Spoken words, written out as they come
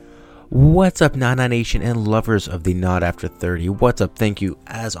What's up, Nana Nation and lovers of the Not After 30? What's up? Thank you,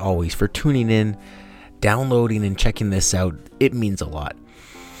 as always, for tuning in, downloading, and checking this out. It means a lot.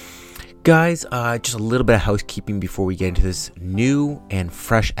 Guys, just a little bit of housekeeping before we get into this new and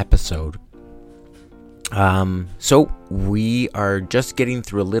fresh episode. So we are just getting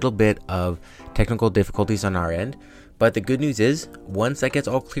through a little bit of technical difficulties on our end. But the good news is, once that gets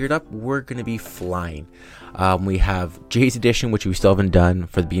all cleared up, we're going to be flying. We have Jay's Edition, which we still haven't done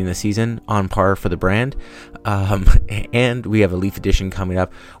for the beginning of the season, on par for the brand. And we have a Leaf Edition coming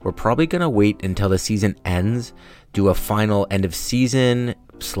up. We're probably going to wait until the season ends, do a final end of season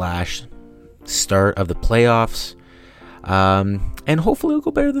 / start of the playoffs. And hopefully it'll go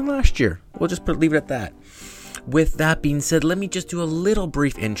better than last year. We'll just leave it at that. With that being said, let me just do a little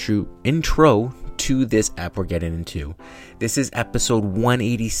brief intro to this app we're getting into. This is episode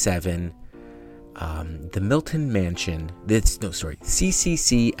 187, the Milton Mansion.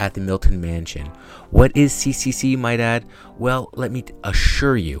 CCC at the Milton Mansion. What is CCC, might add? Well, let me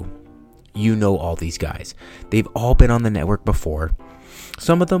assure you, you know all these guys. They've all been on the network before.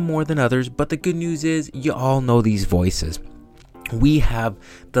 Some of them more than others, but the good news is you all know these voices. We have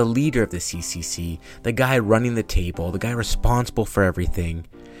the leader of the CCC, the guy running the table, the guy responsible for everything,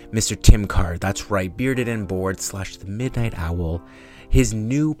 Mr. Tim Carr. That's right, Bearded and Bored / the Midnight Owl. His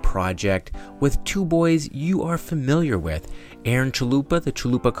new project with two boys you are familiar with, Aaron Chalupa, the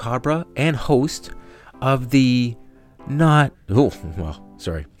Chalupa Cabra, and host of the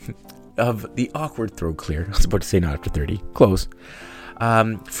of the Awkward Throw Clear. I was about to say Not After 30, close.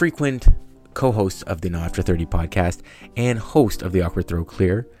 Frequent co-host of the Not After 30 podcast and host of the Awkward Throw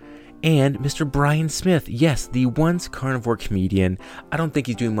Clear, and Mr. Brian Smith. Yes, the once carnivore comedian. I don't think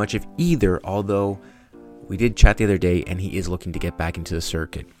he's doing much of either, although we did chat the other day and he is looking to get back into the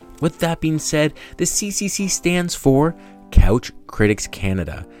circuit. With that being said, the CCC stands for Couch Critics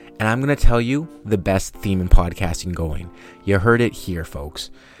Canada, and I'm going to tell you the best theme in podcasting going. You heard it here, folks.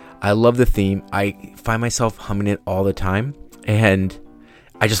 I love the theme. I find myself humming it all the time, and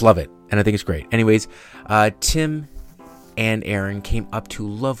I just love it, and I think it's great. Anyways, Tim and Aaron came up to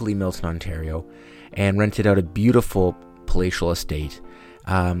lovely Milton, Ontario, and rented out a beautiful palatial estate.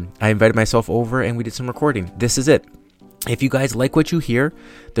 I invited myself over, and we did some recording. This is it. If you guys like what you hear,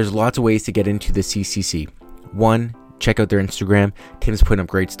 there's lots of ways to get into the CCC. One, check out their Instagram. Tim's putting up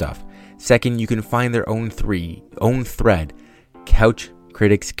great stuff. Second, you can find their own thread, Couch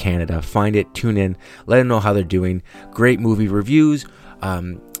Critics Canada. Find it, tune in, let them know how they're doing. Great movie reviews.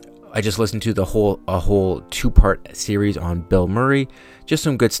 I just listened to a whole 2-part series on Bill Murray. Just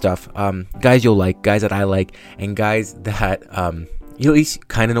some good stuff. Guys you'll like, guys that I like, and guys that you at least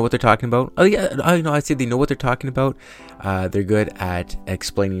kind of know what they're talking about. Oh yeah, I'd say they know what they're talking about. They're good at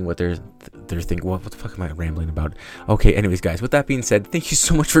explaining what they're thinking. What the fuck am I rambling about? Okay, anyways, guys, with that being said, thank you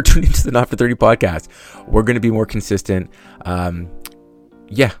so much for tuning into the Not For 30 podcast. We're going to be more consistent.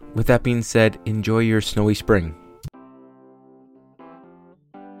 With that being said, enjoy your snowy spring.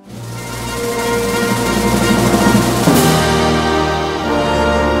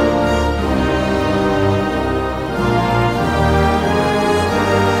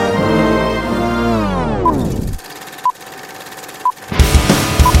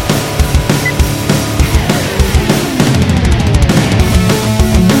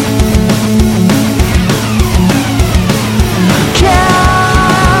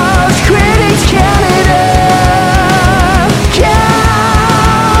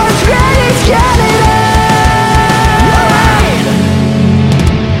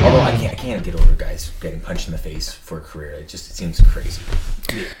 For a career, it seems crazy.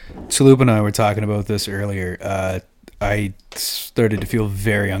 Chalupa and I were talking about this earlier. I started to feel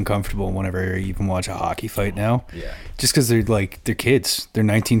very uncomfortable whenever I even watch a hockey fight now. Yeah. Just because they're kids. They're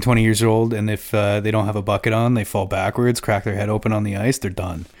 19, 20 years old, and if they don't have a bucket on, they fall backwards, crack their head open on the ice, they're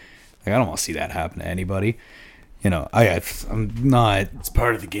done. Like, I don't want to see that happen to anybody. You know, I'm not. It's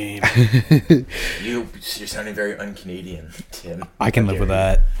part of the game. You're sounding very un-Canadian, Tim. I can live with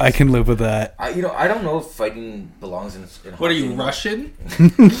that. I don't know if fighting belongs in What hockey are you, anymore. Russian?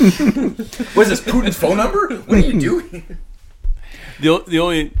 What is this, Putin's phone number? What are you doing? The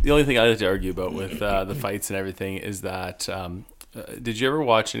only thing I like to argue about with the fights and everything is that did you ever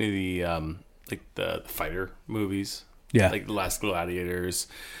watch any of the fighter movies? Yeah. Like The Last Gladiators.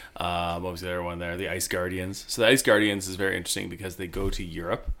 What was the other one there? The Ice Guardians. So the Ice Guardians is very interesting because they go to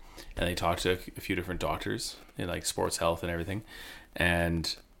Europe and they talk to a few different doctors in like sports health and everything.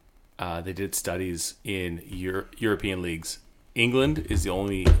 And they did studies in European leagues. England is the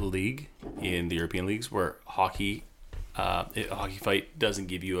only league in the European leagues where a hockey fight doesn't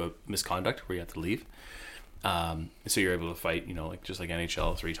give you a misconduct where you have to leave. So you're able to fight, like just like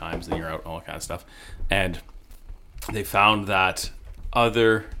NHL 3 times, and then you're out, and all that kind of stuff. And they found that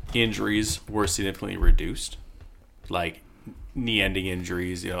other injuries were significantly reduced, like knee-ending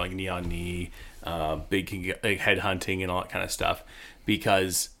injuries, like knee on knee, big head hunting, and all that kind of stuff,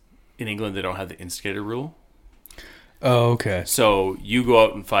 because in England they don't have the instigator rule. Oh, okay. So you go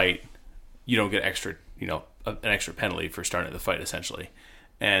out and fight, you don't get extra, an extra penalty for starting the fight, essentially.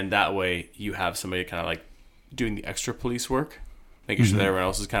 And that way you have somebody kind of like doing the extra police work, making sure that everyone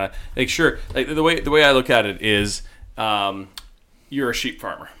else is kind of like, sure. Like the way I look at it is, you're a sheep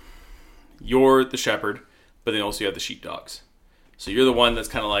farmer. You're the shepherd, but then also you have the sheepdogs. So you're the one that's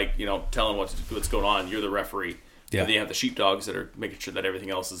kind of like, telling what's going on. You're the referee. Yeah. And then you have the sheepdogs that are making sure that everything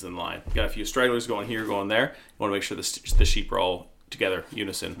else is in line. You got a few stragglers going here, going there. You want to make sure the sheep are all together,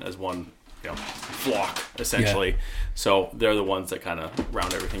 unison, as one, flock, essentially. Yeah. So they're the ones that kind of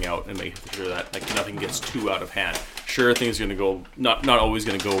round everything out and make sure that like nothing gets too out of hand. Sure, things are going to go, not always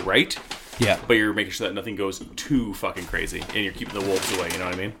going to go right. Yeah. But you're making sure that nothing goes too fucking crazy, and you're keeping the wolves away. You know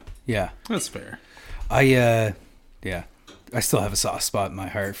what I mean? Yeah. That's fair. I still have a soft spot in my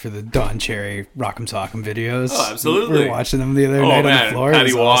heart for the Don Cherry Rock'em Sock'em videos. Oh, absolutely. We were watching them the other night on the floor.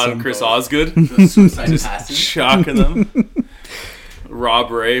 Patty It was Waugh awesome. and Chris Osgood Just shocking them.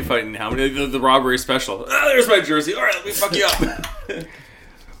 Rob Ray fighting how many? The Rob Ray special. There's my jersey. All right, let me fuck you up.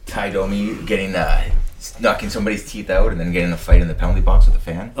 Ty Domi getting knocking somebody's teeth out and then getting a fight in the penalty box with a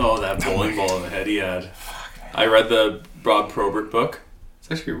fan. Oh, that bowling ball in the head he had. I read the Bob Probert book. It's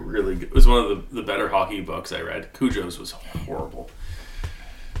actually really good. It was one of the better hockey books I read. Cujo's was horrible.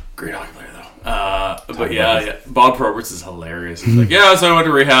 Great hockey player, though. But yeah, Bob Probert's is hilarious. He's like, so I went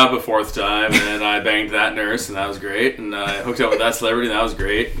to rehab a 4th time, and I banged that nurse, and that was great. And I hooked up with that celebrity, and that was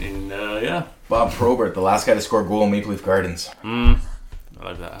great. And yeah. Bob Probert, the last guy to score a goal in Maple Leaf Gardens. I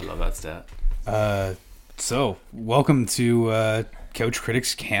love that. I love that stat. So, welcome to Couch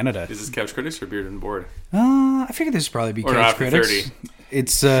Critics Canada. Is this Couch Critics or Beard and Board? I figured this would probably be Or Couch after Critics. 30.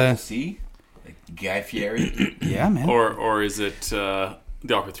 It's See? Like Guy Fieri. yeah, man. Or is it the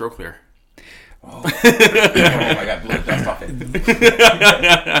Awkward Throw Clear? Oh my god, blew the dust off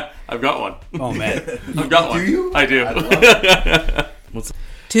it. I've got one. Oh man. I've got one. Do you? I do. I love it.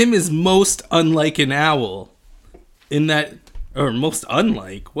 Tim is most unlike an owl in that, or most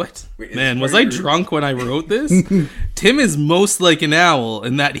unlike, what? Wait, is Man, this was part I of your- drunk when I wrote this? Tim is most like an owl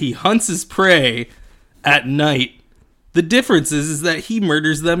in that he hunts his prey at night. The difference is that he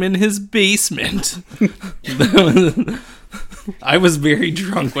murders them in his basement. I was very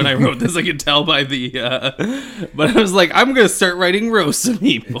drunk when I wrote this. I could tell by the, but I was like, I'm going to start writing roasts of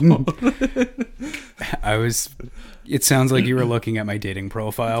people. It sounds like you were looking at my dating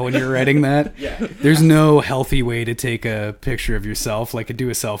profile when you were writing that. Yeah. There's no healthy way to take a picture of yourself, like do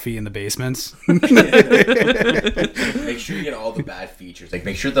a selfie in the basements. Make sure you get all the bad features. Like,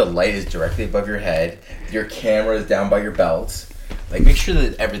 make sure the light is directly above your head. Your camera is down by your belts. Like, make sure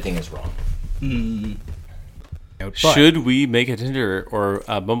that everything is wrong. But Should we make a Tinder or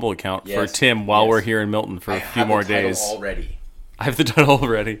a Bumble account for Yes. Tim while Yes. we're here in Milton for a few more days? Already. I have the title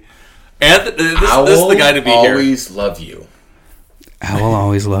already. And this is the guy to be here. Always love you. I will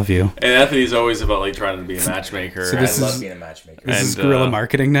always love you. And Anthony's always about like trying to be a matchmaker. So I this and love is- being a matchmaker. This is And, guerrilla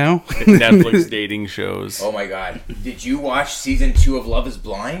marketing now. Netflix dating shows. Oh my god. Did you watch season 2 of Love is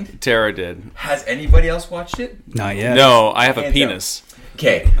Blind? Tara did. Has anybody else watched it? Not yet. No, I have a Hands penis.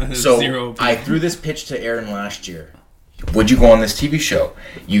 Okay, so Zero I threw this pitch to Aaron last year. Would you go on this TV show?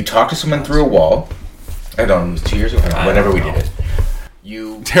 You talk to someone through a wall. I don't know, it was 2 years ago. Whenever we did it.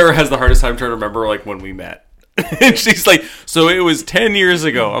 You Tara has the hardest time trying to remember like when we met. And she's like, so it was 10 years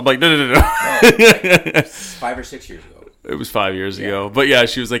ago. I'm like, no. 5 or 6 years ago. It was 5 years ago. But yeah,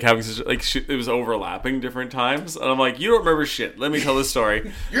 she was like having such like it was overlapping different times. And I'm like, you don't remember shit. Let me tell this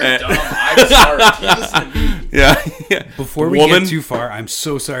story. You're And- dumb. I'm sorry. Listen to me. Yeah. yeah. Before we Woman. get too far, I'm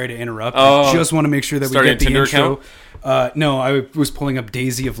so sorry to interrupt. Oh. I just want to make sure that we Starting get the a Tinder intro. account? No, I was pulling up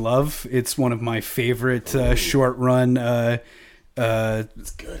Daisy of Love. It's one of my favorite short run.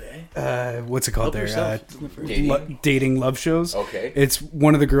 It's good, eh? What's it called there? Dating? Dating love shows. Okay. It's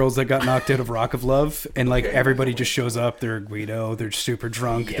one of the girls that got knocked out of Rock of Love, and like Okay. everybody just shows up. They're Guido. They're super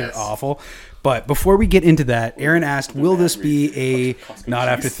drunk. They're Yes. awful. But before we get into that, Aaron asked, "Will this be a Not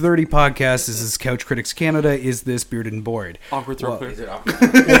After 30 podcast? Is this Couch Critics Canada? Is this Bearded and Bored? Awkward throat Is clear. it awkward?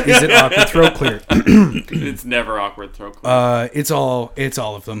 Is it Awkward Throat Clear? It's never awkward throat clear. It's all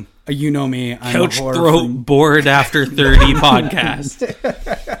of them. You know me. I'm Couch a horror Throat freak. Bored After 30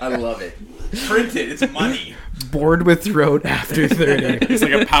 podcast. I love it. Print it. It's money. bored with throat after 30. It's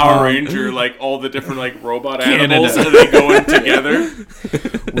like a Power Ranger, like all the different like robot animals, Canada. and they go in together.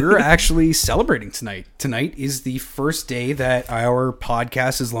 We're actually celebrating tonight. Tonight is the first day that our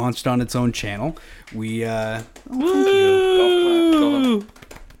podcast is launched on its own channel. We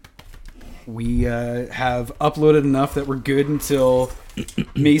we have uploaded enough that we're good until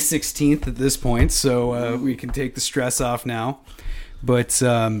May 16th at this point, so we can take the stress off now. But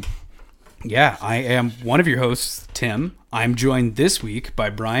yeah, I am one of your hosts, Tim. I'm joined this week by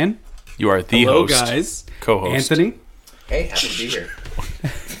Brian, You are the Hello, host, guys. co-host. Anthony, Hey, happy to be here.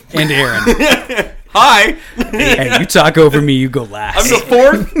 and Aaron. Hi, Hey, you talk over me, you go last. I'm the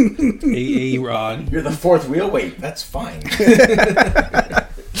fourth. Hey, Ron. You're the fourth wheel. Wait, that's fine.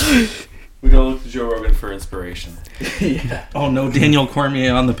 We gotta look to Joe Rogan for inspiration. Yeah. Oh no, Daniel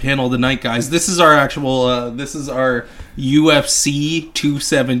Cormier on the panel tonight, guys. This is our actual. This is our UFC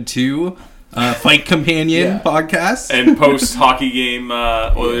 272 fight companion podcast. And post hockey game,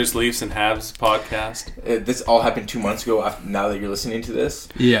 Oilers, Leafs, and Habs podcast. This all happened 2 months ago. Now that you're listening to this,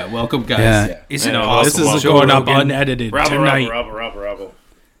 Yeah, welcome, guys. Yeah. Is it Yeah, possible This is Joe going up Rogan- unedited Rabble, tonight. rabble.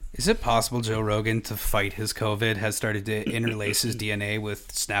 Is it possible Joe Rogan, to fight his COVID, has started to interlace his DNA with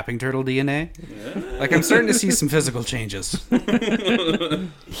snapping turtle DNA? Like, I'm starting to see some physical changes.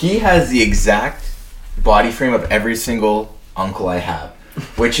 he has the exact body frame of every single uncle I have,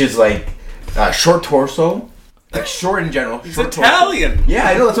 which is like short torso, like short in general. He's short Italian. Torso. Yeah,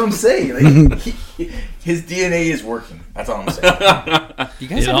 I know. That's what I'm saying. Like, his DNA is working. That's all I'm saying. You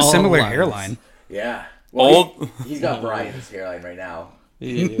guys It have a all similar aligns. hairline. Yeah. All- He's got Brian's hairline right now.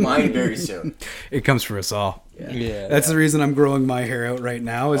 Yeah. Mine very soon. It comes for us all. Yeah. That's the reason I'm growing my hair out right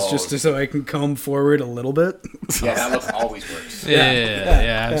now, is just so I can comb forward a little bit. Yeah, that look always works.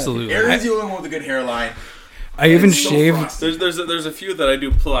 Yeah, absolutely. Aaron's the only one with a good hairline. I even It's so shaved. frosty. There's a few that I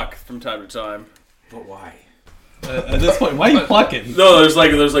do pluck from time to time. But why? At this point, why are you plucking? No, there's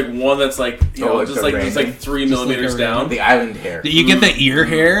like one that's like like just the like it's like random? 3 Just like millimeters a down. The island hair. Do you get the ear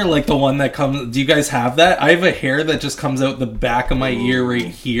hair, like the one that comes? Do you guys have that? I have a hair that just comes out the back of my ear right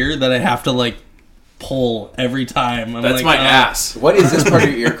here that I have to like pull every time. I'm That's like, my ass. What is this part of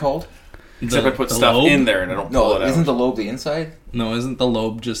your ear called? Except I put the stuff lobe? in there and I don't pull No, it out. isn't the lobe the inside? No, isn't the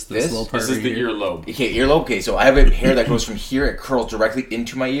lobe just this, This? little part This is right the here? earlobe. Okay, earlobe. Okay, so I have a hair that goes from here, it curls directly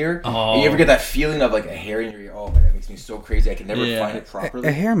into my ear. Oh. And you ever get that feeling of like a hair in your ear? Oh my god, it makes me so crazy. I can never Yeah. find it properly.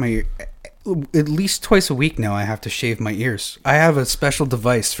 A hair in my ear. At least twice a week now, I have to shave my ears. I have a special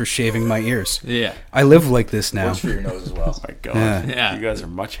device for shaving my ears. Yeah. I live like this now. Works for your nose as well. My God, Yeah. you guys are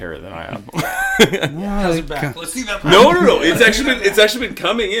much hairier than I am. Let's see that. No. It's actually been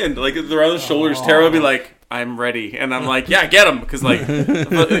coming in like around the shoulders. Tara will be like, "I'm ready," and I'm like, "Yeah, get them," because like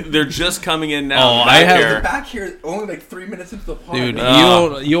they're just coming in now. Oh, Back I have- hair. The back here, only like 3 minutes into the pod. Dude,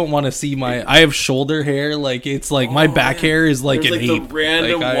 man. you don't want to see my. I have shoulder hair. Like it's like my back hair is like There's an like ape. the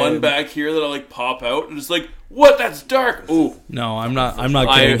random Like, one back here that'll like pop out and it's like, "What? That's dark." Ooh, No, I'm not. I'm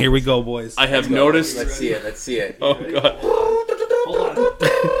not kidding. Here we go, boys. I have noticed. Let's see it. Let's see it. Oh God.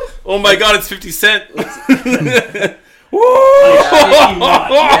 Oh my God, it's 50 Cent.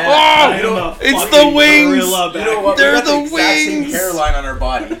 It's the wings. You know what? They're we got the exact same wings. hairline on our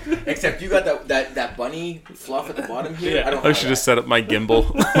body, except you got that bunny fluff at the bottom here. I don't. I have should that. have set up my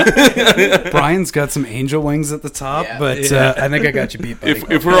gimbal. Brian's got some angel wings at the top, Yeah. but I think I got you beat, buddy.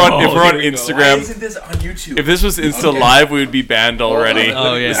 if we're on Oh, here we Why Instagram, isn't this on YouTube? if this was Insta Okay. Live, we would be banned already.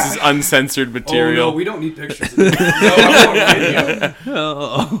 Oh, yeah. This is uncensored material. we don't need pictures. No, I want video.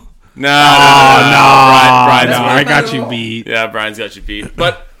 Oh, No, Brian's no, I working. got you beat. Yeah, Brian's got you beat.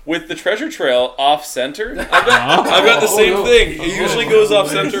 But with the treasure trail off center, I've got the same thing. It usually goes off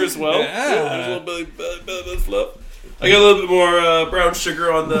center as well. There's a little bit of fluff. I got a little bit more brown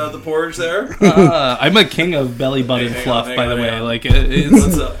sugar on the porridge there. I'm a king of belly button Hang on, fluff, hang by on, the hang way. on. Like it's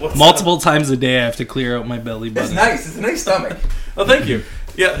What's up? What's multiple times a day I have to clear out my belly It's button. nice. It's a nice stomach. Oh, thank you.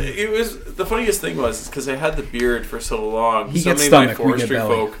 Yeah, it was the funniest thing was because I had the beard for so long. He so gets many of my stomach, we get forestry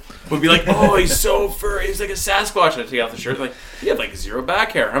belly. folk would be like, "Oh, he's so furry. He's like a Sasquatch." And I take off the shirt, like, "You have like zero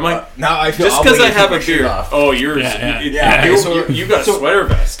back hair." I'm like, Now I feel just because I obligated to have a take my shirt beard. off. Oh, you're Yeah, you, so- you got a so- sweater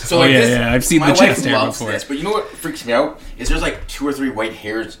vest. So Oh, like yeah, this, yeah, I've seen my the wife chest hair loves before. this, but you know what freaks me out is there's like 2 or 3 white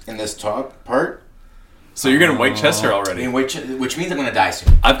hairs in this top part, So you're getting white chest hair already. which means I'm gonna die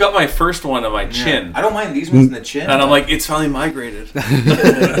soon. I've got my first one on my chin. I don't mind these ones in the chin. And I'm like, it's finally migrated.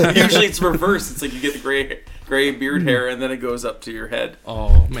 Usually it's reversed. It's like you get the gray beard hair, and then it goes up to your head.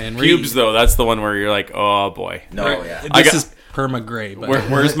 Oh man, Pubes though, that's the one where you're like, oh boy. no, yeah. I This got, is perma gray. But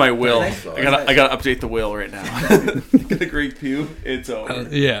Where's my will? Nice, though. I gotta update the will right now. Get a great pube. It's over.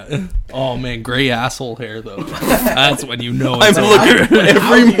 yeah. Oh man, gray asshole hair though. That's when you know I'm it's looking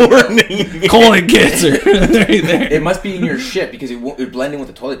every morning. colon cancer. Right there. It must be in your shit because it would blend in with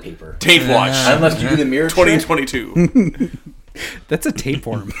the toilet paper. Taint watch. Unless you do the mirror trick. 2022. That's a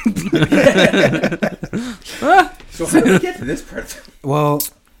tapeworm. So how did we get to this part? Well,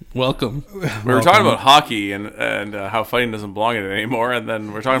 Welcome. We were talking about hockey and how fighting doesn't belong in it anymore, and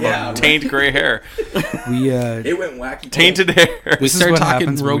then we're talking about taint gray hair, we It went wacky. tainted hair, We This is started what talking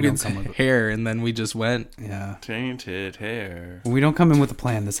happens when we don't Rogan's come with it. hair, and then we just went. yeah. tainted hair. When we don't come in with a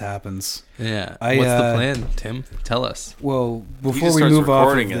plan, this happens. Yeah. I, What's the uh, plan, Tim? Tell us. Well, before just we starts move off of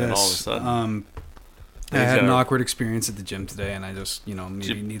recording it and all of a this, sudden- I had an awkward experience at the gym today, and I just, maybe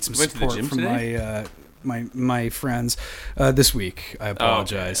You need some went to the support gym from today? my friends this week. I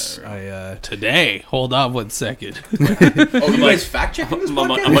apologize. okay. Today. Hold on 1 second. Oh, you guys fact checking this I'm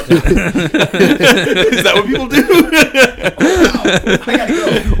podcast? like- is that what people do? I gotta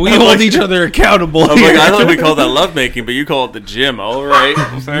go. We hold each other accountable. I'm here. like, I thought we called that lovemaking, but you call it the gym. All right,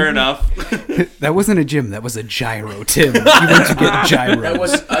 fair enough. That wasn't a gym. That was a gyro, Tim. You went to get gyros. That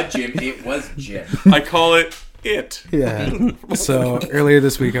was a gym. It was gym. I call it it. Yeah. So earlier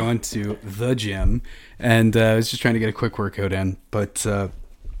this week, I went to the gym, and I was just trying to get a quick workout in. But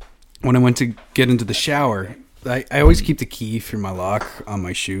when I went to get into the shower, I always keep the key for my lock on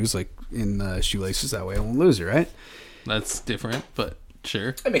my shoes, like in the shoelaces. That way I won't lose it, right? That's different, but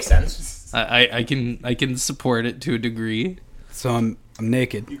sure. That makes sense. I can support it to a degree. So I'm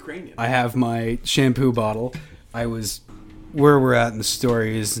naked. Ukrainian. I have my shampoo bottle. I was where we're at in the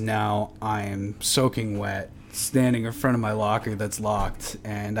story is now I am soaking wet, standing in front of my locker that's locked,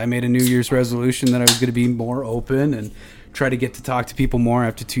 and I made a New Year's resolution that I was going to be more open and try to get to talk to people more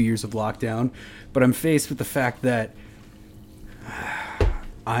after 2 years of lockdown. But I'm faced with the fact that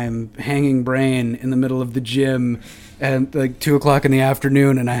I'm hanging brain in the middle of the gym at like 2 o'clock in the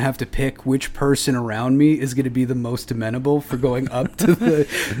afternoon, and I have to pick which person around me is going to be the most amenable for going up to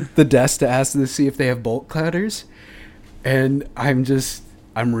the desk to ask them to see if they have bolt cutters. And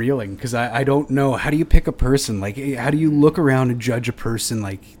I'm reeling because I don't know. How do you pick a person? Like, how do you look around and judge a person?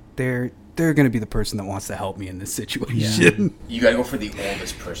 Like, they're going to be the person that wants to help me in this situation. You gotta go for the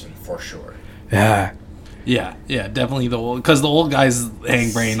oldest person for sure. Yeah. Yeah, definitely the old, because the old guys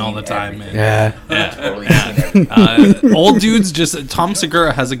hang brain all the time, man. Yeah. Totally seen everything. Old dudes just. Tom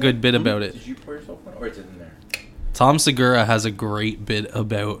Segura has a good bit about it. Did you pour yourself one, or is it in there? Tom Segura has a great bit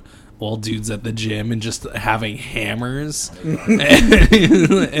about old dudes at the gym and just having hammers, and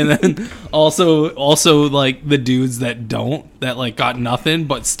then also like the dudes that like got nothing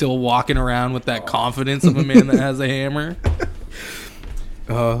but still walking around with that confidence of a man that has a hammer.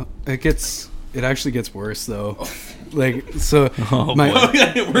 It actually gets worse though. Like, so Oh, my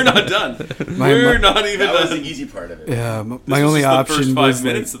boy. We're not done. My- We're my- not even That was the done. easy part of it. yeah, This my was only just the option first 5 was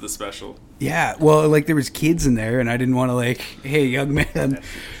minutes like, of the special. yeah, well, like there was kids in there, and I didn't want to like, hey, young man.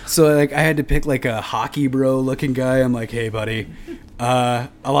 So like I had to pick like a hockey bro looking guy. I'm like, hey, buddy. I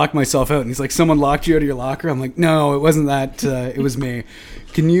locked myself out, and he's like, someone locked you out of your locker. I'm like, no, it wasn't that. It was me.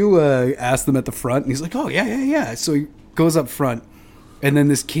 Can you ask them at the front? And he's like, oh yeah. So he goes up front, and then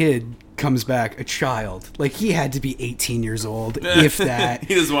this kid comes back, a child. Like, he had to be 18 years old, if that.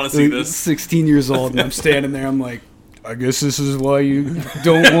 He doesn't want to see Like, this. 16 years old, and I'm standing there. I'm like, I guess this is why you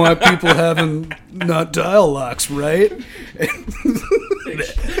don't want people having not dial locks, right?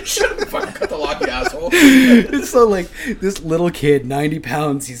 Shut the fuck, cut the lock, you asshole. It's so like this little kid, 90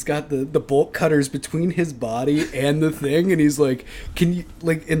 pounds, he's got the bolt cutters between his body and the thing, and he's like, can you,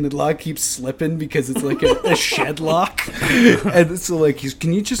 like, and the lock keeps slipping because it's like a shed lock. And so like,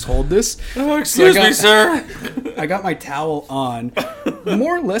 can you just hold this? Oh, excuse So I me, got- sir. I got my towel on,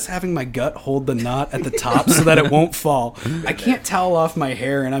 more or less having my gut hold the knot at the top so that it won't fall. I can't towel off my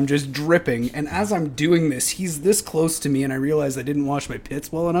hair, and I'm just dripping. And as I'm doing this, he's this close to me, and I realize I didn't wash my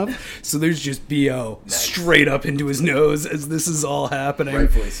pits well enough. So there's just BO straight up into his nose as this is all happening.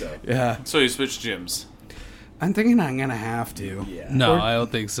 Rightfully so. Yeah. So you switched gyms. I'm thinking I'm going to have to. Yeah. No, I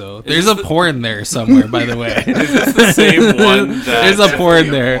don't think so. There's a porn there somewhere, by the way. It's the same one that There's a porn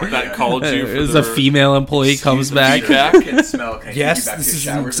there. that called you for There's the a female employee comes the back. feedback. Can smell, can Yes, you back this to is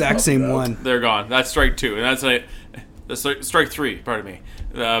your the showers exact and same help it out? one. They're gone. That's strike 2, and that's strike 3. Pardon me,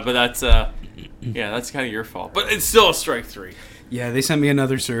 but that's that's kind of your fault. But it's still a strike 3. Yeah, they sent me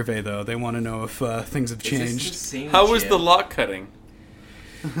another survey, though. They want to know if things have Is this the changed. same How was gym? the lock cutting?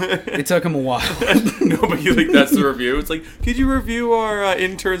 It took them a while. No, but you think that's the review? It's like, could you review our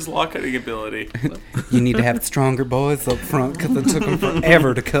intern's lock cutting ability? You need to have stronger boys up front because it took them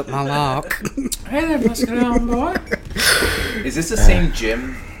forever to cut my lock. Hey there, muscle boy. Is this the same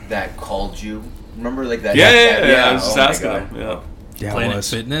gym that called you? Remember, like that? Yeah. I was just oh my asking God. him. Yeah. Yeah, it Planet was.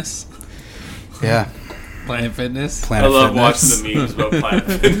 Fitness. Yeah. Planet Fitness. Planet I love Fitness. watching the memes about Planet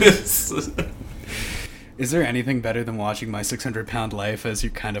Fitness. Is there anything better than watching My 600-Pound Life as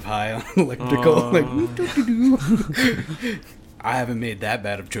you're kind of high on elliptical? Like, doo-doo-doo. I haven't made that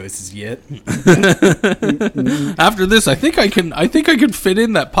bad of choices yet. After this, I think I can fit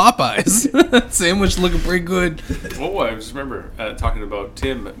in that Popeyes sandwich looking pretty good. Oh, I just remember talking about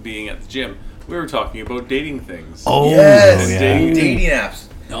Tim being at the gym. We were talking about dating things. Yes, yeah. dating apps.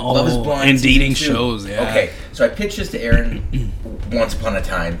 Oh, Love is Blind and season dating 2. shows, yeah. Okay, so I pitched this to Aaron once upon a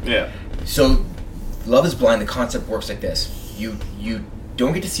time. Yeah. So, Love is Blind, the concept works like this. You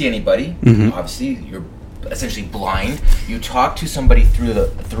don't get to see anybody. Obviously, you're essentially blind. You talk to somebody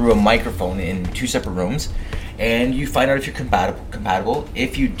through a microphone in 2 separate rooms, and you find out if you're compatible.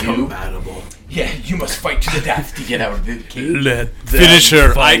 If you do, Compatible. yeah, you must fight to the death to get out of the cage. Finish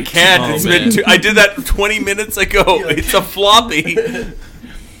her. I can't. Oh, It's man. been I did that 20 minutes ago. It's a floppy.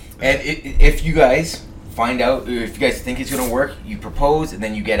 And if you guys find out, if you guys think it's going to work, you propose, and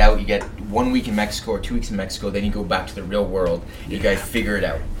then you get out. You get 1 week in Mexico or 2 weeks in Mexico. Then you go back to the real world. You guys figure it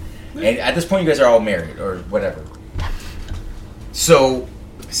out. And at this point, you guys are all married or whatever. So,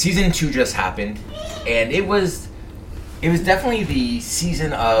 season 2 just happened, and it was definitely the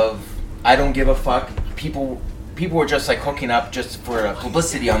season of I don't give a fuck. People were just like hooking up just for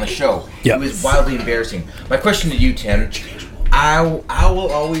publicity on the show. Yeah. It was wildly embarrassing. My question to you, Tim. I will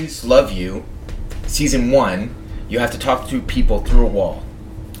always love you. Season 1, you have to talk to people through a wall.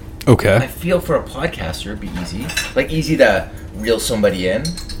 I Okay. feel for a podcaster it'd be easy. Like easy to reel somebody in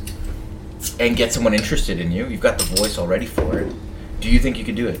and get someone interested in you. You've got the voice already for it. Do you think you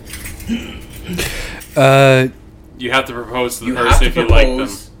could do it? You have to propose to the You have person to if you like them.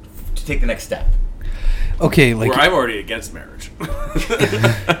 propose to take the next step. Okay, like Where I'm already against marriage.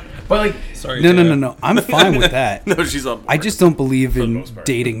 But like Sorry. no. I'm fine with that. No, she's on board. I just don't believe the in most part.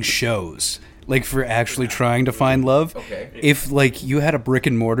 dating shows. Like for actually trying to find love. Okay. If like you had a brick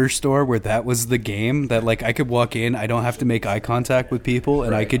and mortar store where that was the game, that like I could walk in, I don't have to make eye contact with people,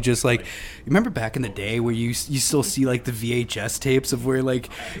 and I could just like, remember back in the day where you still see like the VHS tapes of where like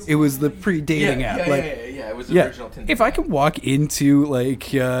it was the pre-dating app. Like, yeah. It was the yeah, original Tinder. if I could walk into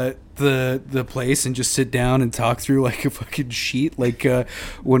like the place and just sit down and talk through like a fucking sheet, like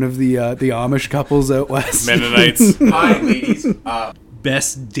one of the Amish couples out west. Mennonites. Hi, ladies.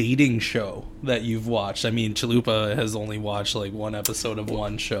 Best dating show that you've watched. I mean, Chalupa has only watched like one episode of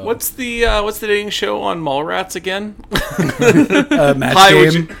one show. What's the dating show on Mallrats again? Match Hi,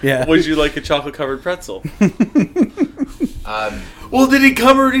 game. would you like a chocolate covered pretzel? Um, Well, did he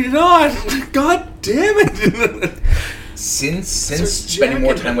come or did he not? God damn it! since Starts spending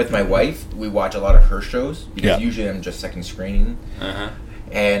more jacking time it. with my wife, we watch a lot of her shows because Yeah. usually I'm just second screening, Uh-huh.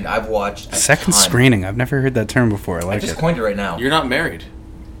 and I've watched a Second ton. screening. I've never heard that term before. I I like just it. coined it right now. You're not married.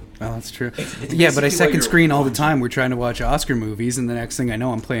 Oh, that's true. It's Yeah, but I basically what second you're screen all the watching. time. We're trying to watch Oscar movies, and the next thing I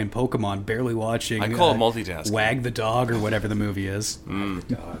know, I'm playing Pokemon, barely watching. I call it multitasking. Wag the Dog or whatever the movie is.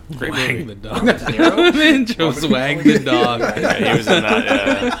 Great Wag movie. the dog. Nero? Joe's Wag the dog. Yeah, he was in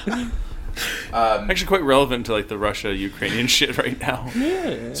that. Yeah. Um, Actually, quite relevant to like the Russia-Ukrainian shit right now.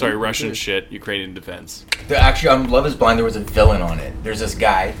 Sorry, Russian shit, Ukrainian defense. actually, on Love Is Blind, there was a villain on it. There's this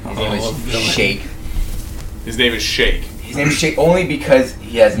guy. His name is Shake. His name is Shake. His name is Shake only because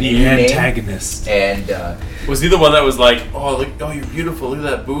he has an The Indian name. antagonist. And Was he the one that was like, oh, look, oh, you're beautiful, look at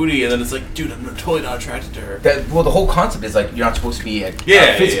that booty, and then it's like, dude, I'm totally not attracted to her. the whole concept is like you're not supposed to be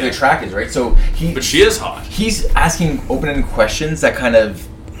Yeah, physically yeah. attracted, right? So But she is hot. he's asking open-ended questions that kind of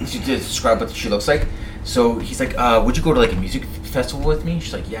to describe what she looks like. So he's like, would you go to like a music festival with me?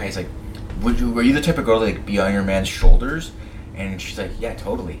 She's like, yeah. He's like, were you the type of girl to like be on your man's shoulders? And she's like, yeah,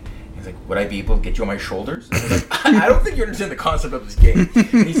 totally. He's like, would I be able to get you on my shoulders? And he's like, I don't think you understand the concept of this game.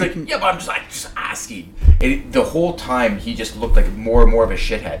 And he's like, yeah, but I'm just asking. And the whole time he just looked like more and more of a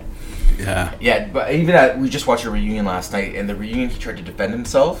shithead. Yeah. Yeah, but even we just watched a reunion last night, and the reunion he tried to defend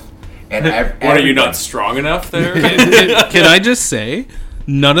himself. And What, are you not strong enough there? Can I just say,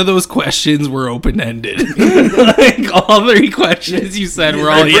 none of those questions were open ended. Like all 3 questions you said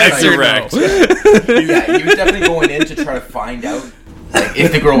were all very yes or direct. no. Yeah, he was definitely going in to try to find out like,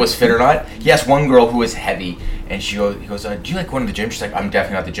 if the girl was fit or not. He asked one girl who was heavy, and he goes, do you like going to the gym? She's like, I'm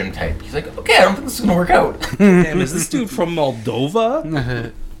definitely not the gym type. He's like, okay, I don't think this is gonna work out. Damn, is this dude from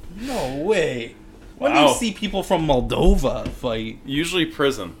Moldova? No way. When do Wow. you see people from Moldova fight? Usually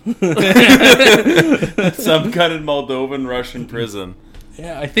prison. Some kind of Moldovan Russian prison.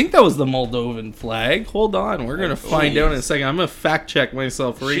 Yeah, I think that was the Moldovan flag. Hold on, we're gonna find out in a second. I'm gonna fact check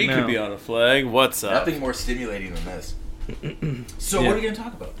myself right She now. could be on a flag. What's up? Nothing more stimulating than this. So Yeah. what are we going to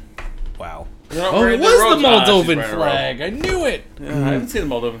talk about? Wow. Oh, it was the Moldovan flag. I knew it. Yeah, I haven't seen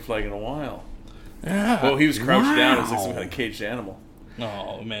the Moldovan flag in a while. Yeah. Well, he was crouched down as like some kind of caged animal.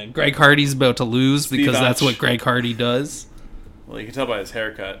 Oh man, Greg Hardy's about to lose because that's Steve what Greg Hardy does. Well, you can tell by his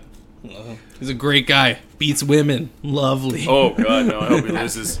haircut. He's a great guy. Beats women. Lovely. Oh God, no! I hope he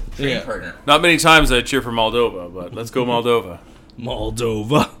loses. Training Yeah. partner. Not many times I cheer for Moldova, but let's go Moldova.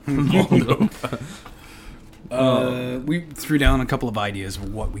 Moldova. We threw down a couple of ideas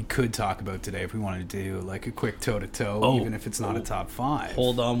of what we could talk about today if we wanted to do like a quick toe-to-toe, Oh. even if it's not a top 5.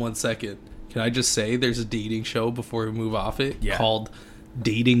 Hold on 1 second. Can I just say there's a dating show before we move off it Yeah. called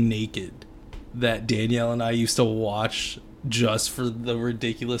Dating Naked that Danielle and I used to watch just for the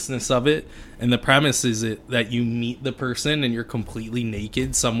ridiculousness of it. And the premise is that you meet the person and you're completely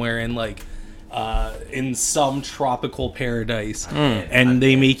naked somewhere in like in some tropical paradise, and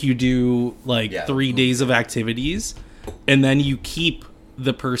they make you do like 3 days of activities, and then you keep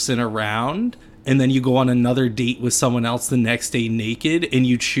the person around, and then you go on another date with someone else the next day naked, and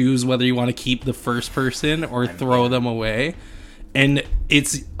you choose whether you want to keep the first person or throw them away. And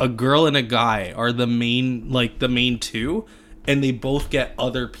it's a girl and a guy are the main two, and they both get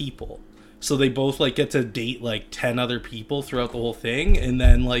other people. So they both like get to date like 10 other people throughout the whole thing, and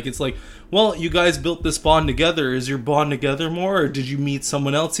then like it's like, well, you guys built this bond together. Is your bond together more, or did you meet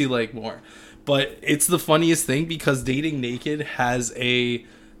someone else you like more? But it's the funniest thing because Dating Naked has a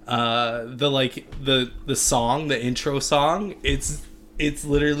the song, the intro song. It's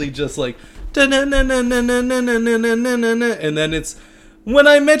literally just like and then it's when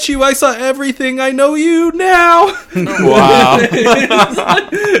I met you, I saw everything. I know you now. Wow.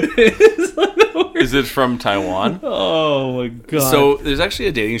 Is it from Taiwan? Oh my god. So there's actually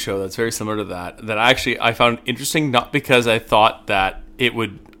a dating show that's very similar to that I found interesting, not because I thought that it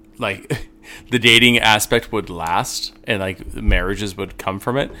would like the dating aspect would last and like marriages would come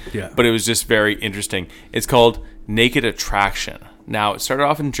from it. Yeah. But it was just very interesting. It's called Naked Attraction. Now it started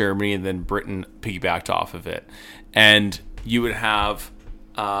off in Germany and then Britain piggybacked off of it. And you would have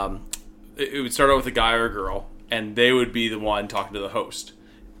it would start out with a guy or a girl, and they would be the one talking to the host.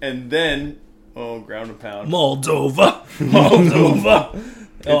 And then ground and pound. Moldova.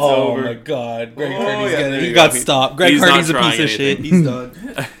 Oh over. my god. Greg Oh, Hardy's yeah, getting there he you got go. stopped. Greg He's not Hardy's a trying piece of shit. anything. He's done.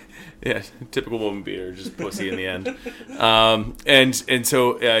 Yeah, typical woman beater, just pussy in the end. And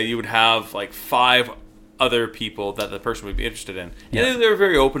so you would have like 5 other people that the person would be interested in. And they were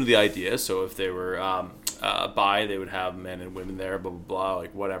very open to the idea. So if they were bi, they would have men and women there, blah, blah, blah,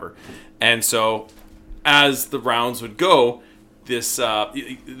 like whatever. And so as the rounds would go, this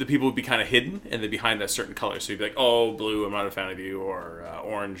the people would be kind of hidden and they'd be behind a certain color. So you'd be like, oh, blue, I'm not a fan of you, or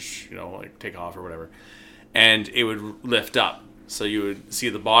orange, like take off or whatever. And it would lift up. So you would see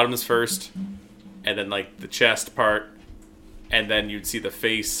the bottoms first, and then like the chest part, and then you'd see the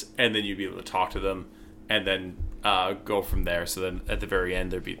face, and then you'd be able to talk to them, and then go from there. So then at the very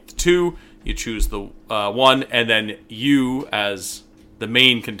end, there'd be the 2. You choose the 1, and then you, as the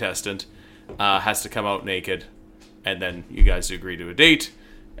main contestant, has to come out naked, and then you guys agree to a date,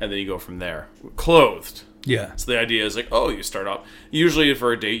 and then you go from there, clothed. Yeah. So the idea is like, you start off. Usually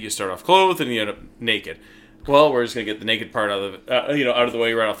for a date, you start off clothed and you end up naked. Well, we're just gonna get the naked part out of the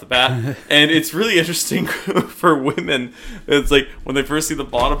way right off the bat, and it's really interesting for women. It's like when they first see the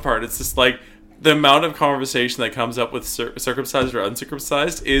bottom part, it's just like the amount of conversation that comes up with circumcised or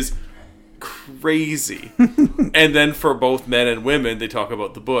uncircumcised is crazy. And then for both men and women, they talk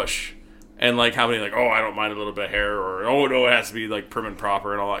about the bush and like how many like, I don't mind a little bit of hair, or no, it has to be like prim and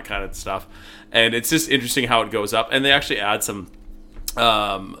proper and all that kind of stuff. And it's just interesting how it goes up, and they actually add some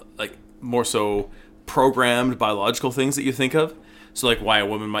like more so programmed biological things that you think of. So like why a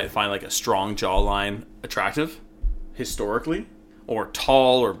woman might find like a strong jawline attractive historically, or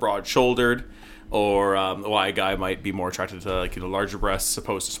tall or broad shouldered, or why a guy might be more attracted to like larger breasts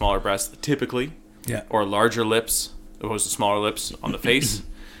opposed to smaller breasts typically, or larger lips opposed to smaller lips on the face.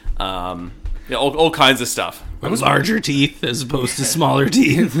 All kinds of stuff. Larger teeth as opposed to smaller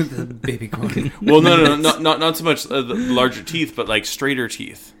teeth. Baby corn. Well, no, not so much the larger teeth, but like straighter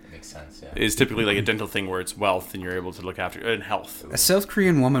teeth. Sense, is typically like a dental thing where it's wealth and you're able to look after and health. A South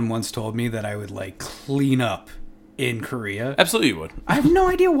Korean woman once told me that I would like clean up in Korea. Absolutely you would. I have no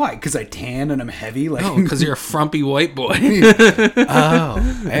idea why, because I tan and I'm heavy. Like, because you're a frumpy white boy. Hey,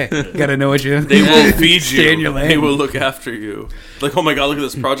 gotta know what you. They will feed Stay in you. your lane. They will look after you. Like, oh my god, look at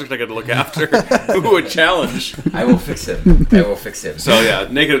this project I got to look after. Ooh, a challenge. I will fix him. So yeah,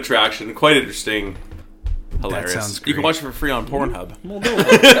 Naked Attraction, quite interesting. Hilarious. sounds You can great. watch it for free on Pornhub.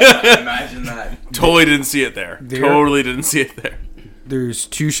 Imagine that. Totally didn't see it there. Totally didn't see it there. There's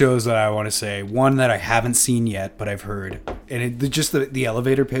two shows that I want to say. One that I haven't seen yet, but I've heard, and just the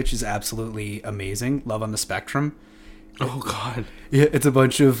elevator pitch is absolutely amazing. Love on the Spectrum. Oh God. Yeah, it's a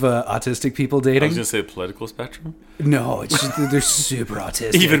bunch of autistic people I dating. was gonna say political spectrum. No, it's just, they're super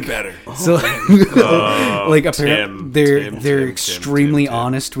autistic. Even better. So, like, apparently Tim, they're extremely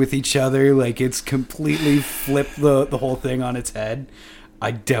honest with each other. Like, it's completely flipped the whole thing on its head. I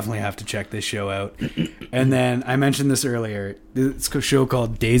definitely have to check this show out. And then I mentioned this earlier. It's a show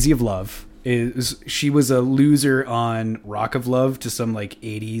called Daisy of Love. She was a loser on Rock of Love to some like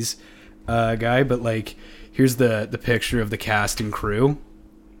 80s guy, but like here's the picture of the cast and crew.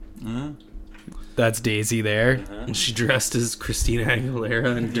 That's Daisy there. She dressed as Christina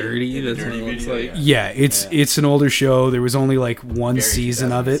Aguilera and Dirty. That's what it looks like. Yeah, it's an older show. There was only like one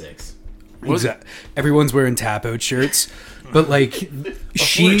season of it. Everyone's wearing tap out shirts. But like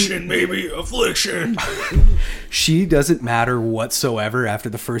Affliction, baby, affliction. she doesn't matter whatsoever after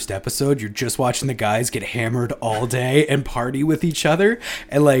the first episode. You're just watching the guys get hammered all day and party with each other.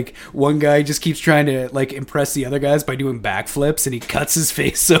 And like one guy just keeps trying to like impress the other guys by doing backflips and he cuts his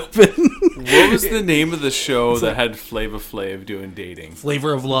face open. What was the name of the show that had Flava Flav doing dating?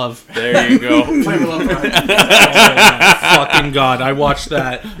 Flavor of Love. There you go. Fucking God, I watched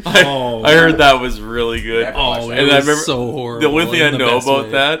that. Oh, I heard that was really good. oh, it And was I remember so horrible. the only thing I in the know best about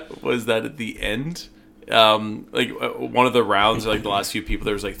way. that was that at the end, one of the rounds, like the last few people,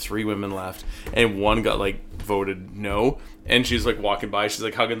 there was like 3 women left, and one got like voted no, and she's like walking by, she's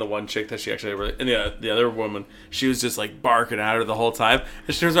like hugging the one chick that she actually, and the other woman, she was just like barking at her the whole time,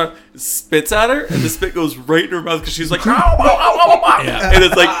 and she turns around, spits at her, and the spit goes right in her mouth because she's like, ow, ow, ow, ow, ow. Yeah. And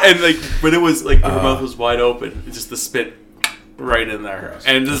it's like, when it was like her mouth was wide open, it's just the spit right in there,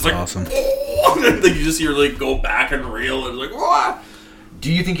 and just like awesome. like you just hear like go back and reel and like what?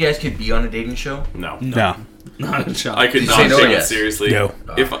 Do you think you guys could be on a dating show? No. No. Not a shot. I could Did you not say no or take it yes? seriously. No.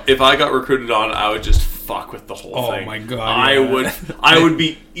 If I got recruited on, I would just fuck with the whole Oh thing. my God, I yeah. would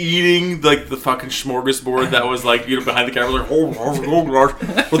be eating like the fucking smorgasbord that was like behind the camera like oh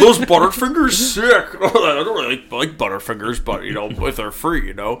gosh, were those Butterfingers sick? I don't really like Butterfingers, but if they're free,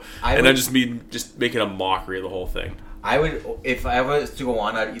 and would- I just making a mockery of the whole thing. I would, if I was to go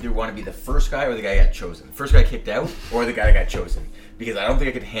on, I'd either want to be the first guy or the guy who got chosen. The first guy kicked out or the guy that got chosen. Because I don't think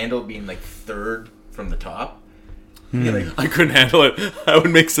I could handle being like third from the top. Yeah, like, I couldn't handle it. I would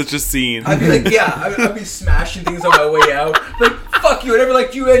make such a scene. I'd be like, yeah, I'd be smashing things on my way out. Like, fuck you, I never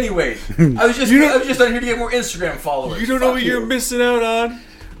liked you anyway. I was just on here to get more Instagram followers. You don't know Fuck what you. you're missing out on.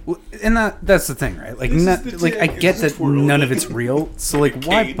 And that's the thing, right? Like, I get that none of it's real. So, like,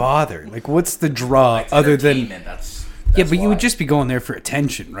 why bother? Like, what's the draw other than? Entertainment, that's Yeah, but you why. would just be going there for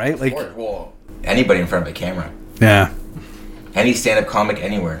attention, right? Like, Or, well, anybody in front of a camera. yeah. Any stand-up comic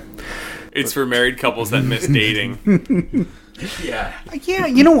anywhere. It's for married couples that miss dating. Yeah. Yeah,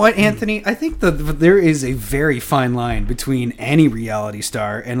 you know what, Anthony? I think there is a very fine line between any reality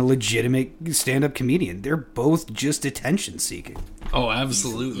star and a legitimate stand-up comedian. They're both just attention seeking. Oh,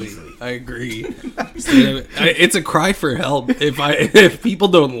 absolutely. I agree. It's a cry for help. If people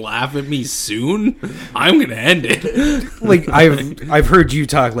don't laugh at me soon, I'm gonna end it. Like I've heard you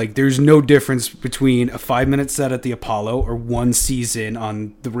talk like there's no difference between a 5-minute set at the Apollo or one season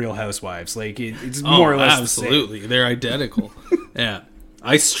on The Real Housewives. Like it's more or less absolutely. They're identical. Yeah,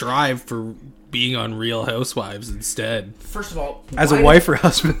 I strive for being on Real Housewives instead. First of all, the same. As a wife or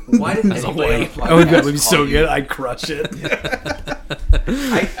husband. Why did As a anybody on the wife. podcast Oh, that would be so call you- good. I'd crush it.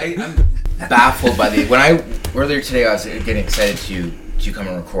 I'm baffled by earlier today I was getting excited to come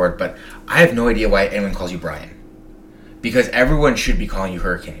and record, but I have no idea why anyone calls you Brian. Because everyone should be calling you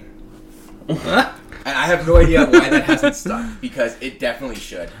Hurricane. And I have no idea why that hasn't stuck, because it definitely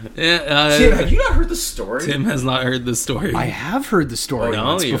should. Yeah, Tim, have you not heard the story? Tim has not heard the story. I have heard the story No,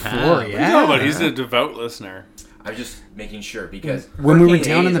 once you before. have. Yeah, No, but he's a devout listener. I'm just making sure, because When we were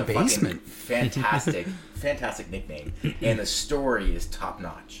Hurricane down A in is the a fucking basement. fantastic nickname, and the story is top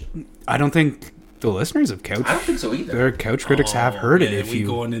notch. I don't think the listeners of Couch, I don't think so either. their Couch Critics have heard it. Yeah, If we you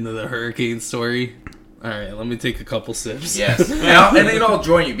going into the Hurricane story. All right, let me take a couple sips. Yes, and then I'll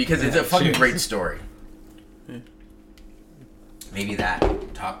join you because it's a fucking cheers. great story. Maybe that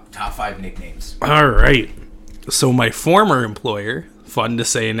top 5 nicknames. All right. So my former employer, fun to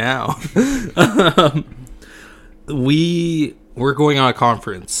say now, we're going on a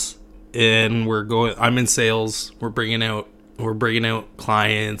conference, and I'm in sales. We're bringing out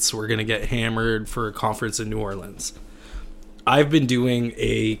clients. We're gonna get hammered for a conference in New Orleans. I've been doing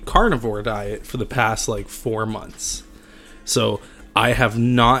a carnivore diet for the past 4 months. So I have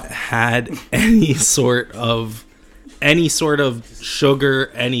not had any sort of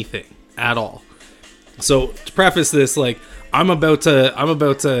sugar, anything at all. So to preface this, like, I'm about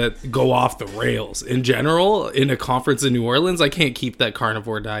to go off the rails in general in a conference in New Orleans. I can't keep that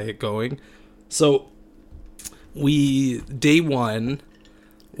carnivore diet going. So day one,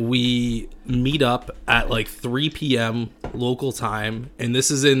 we meet up at like 3 p.m. local time, and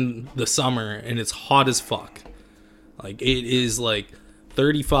this is in the summer, and it's hot as fuck. Like, it is like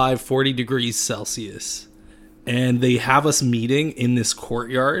 35, 40 degrees Celsius. And they have us meeting in this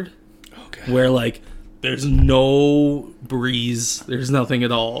courtyard where, like, there's no breeze. There's nothing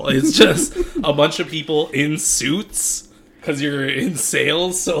at all. It's just a bunch of people in suits because you're in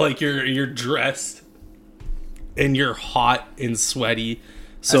sales. So, like, you're dressed and you're hot and sweaty.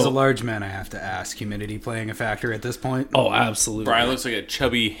 So, as a large man, I have to ask, humidity playing a factor at this point? Oh, absolutely. Brian looks like a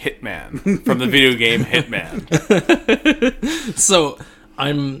chubby hitman from the video game Hitman. So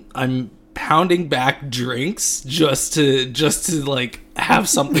I'm pounding back drinks just to like have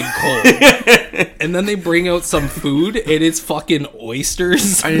something cold. And then they bring out some food and it's fucking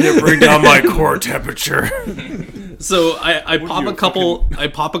oysters. I need to bring down my core temperature. So I pop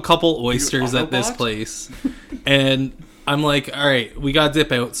a couple oysters at this place, and I'm like, all right, we gotta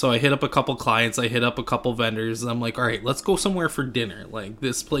dip out. So I hit up a couple clients, I hit up a couple vendors, and I'm like, all right, let's go somewhere for dinner. Like,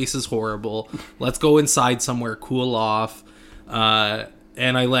 this place is horrible. Let's go inside somewhere, cool off.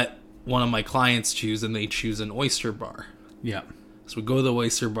 And I let one of my clients choose, and they choose an oyster bar. Yeah. So we go to the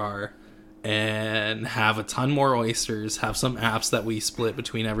oyster bar and have a ton more oysters, have some apps that we split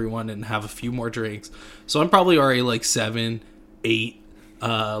between everyone, and have a few more drinks. So I'm probably already like 7, 8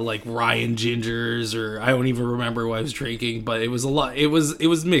 like Ryan Gingers, or I don't even remember what I was drinking, but it was a lot. It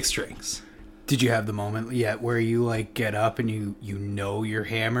was mixed drinks. Did you have the moment yet where you like get up and you know you're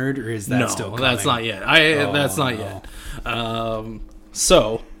hammered, or is that still coming? That's not yet. That's not yet.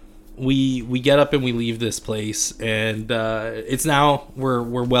 So we get up and we leave this place, and it's now we're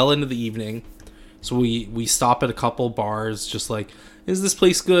well into the evening. So we stop at a couple bars, just like, is this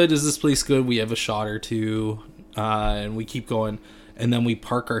place good? Is this place good? We have a shot or two, and we keep going. And then we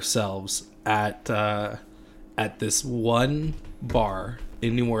park ourselves at this one bar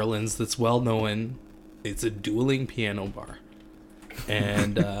in New Orleans that's well known. It's a dueling piano bar,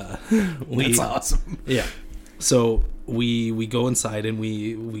 and that's awesome. Yeah. So we go inside and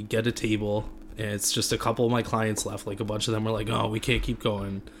we get a table, and it's just a couple of my clients left. Like, a bunch of them are like, oh, we can't keep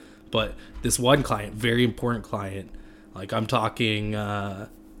going. But this one client, very important client, like, I'm talking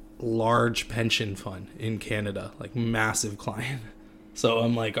large pension fund in Canada, like massive client. So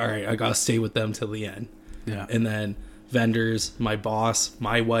I'm like, all right, I gotta stay with them till the end. Yeah. And then vendors, my boss,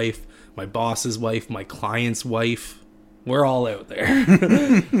 my wife, my boss's wife, my client's wife, we're all out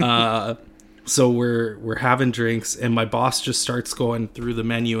there. So we're having drinks, and my boss just starts going through the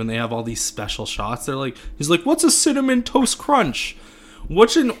menu, and they have all these special shots. He's like, what's a cinnamon toast crunch?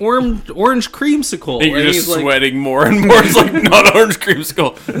 What's an orange creamsicle? And you're just sweating more and more. It's like, not orange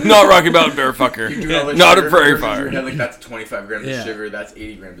creamsicle, not Rocky Mountain Bear fucker, not a prairie fire. Like, that's 25 grams of sugar, that's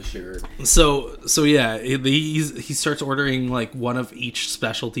 80 grams of sugar. So yeah, he starts ordering like one of each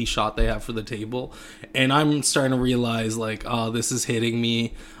specialty shot they have for the table, and I'm starting to realize, like, oh, this is hitting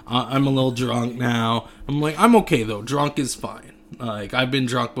me. I'm a little drunk now. I'm like, I'm okay though. Drunk is fine. Like, I've been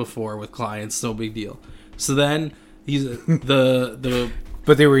drunk before with clients, no big deal. So then he's the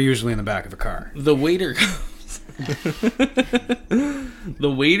But they were usually in the back of a car. The waiter comes.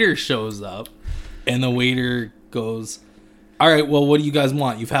 The waiter shows up, and the waiter goes, all right, well, what do you guys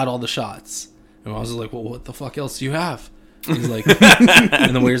want? You've had all the shots. And I was like, well, what the fuck else do you have? He's like,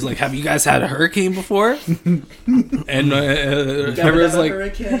 and the waiter's like, have you guys had a hurricane before? And everyone's like,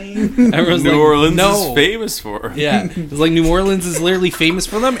 New Orleans is famous for. Yeah, it's like New Orleans is literally famous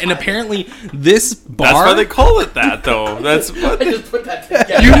for them, and apparently this bar. That's why they call it that, though. That's what I just put that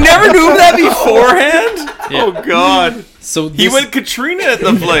together. You never knew that beforehand? Yeah. Oh God! So he went Katrina at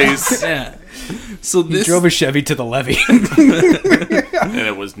the place. Yeah. So he drove a Chevy to the levee, and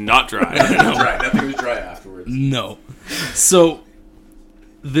it was not dry. Nothing was dry afterwards. No. So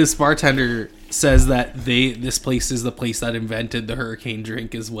this bartender says that this place is the place that invented the hurricane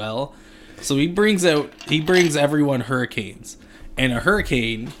drink as well. So he brings everyone hurricanes, and a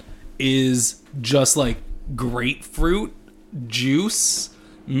hurricane is just like grapefruit juice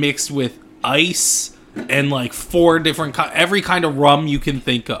mixed with ice and like 4 different every kind of rum you can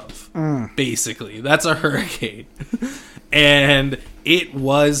think of. Basically, that's a hurricane. And it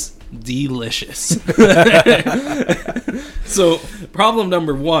was delicious. So problem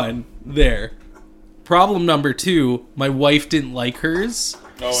number 1 there. Problem number 2, my wife didn't like hers.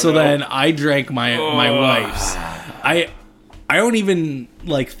 Then I drank my wife's. I I don't even,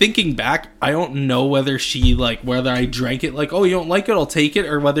 like, thinking back, I don't know whether she, like, whether I drank it, like, oh, you don't like it, I'll take it,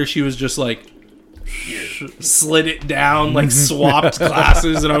 or whether she was just, like, slid it down, like, swapped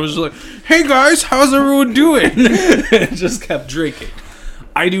glasses, and I was just like, hey, guys, how's everyone doing? And just kept drinking.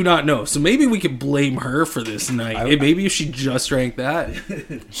 I do not know. So maybe we could blame her for this night. Maybe if she just drank that.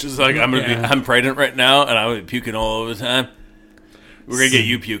 She's like, I'm pregnant right now, and I'm gonna be puking all over the time. We're gonna get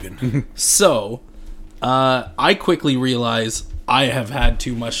you puking. So, I quickly realize I have had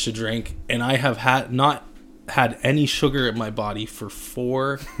too much to drink, and I have not had any sugar in my body for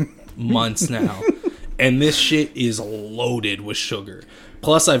 4 months now, and this shit is loaded with sugar.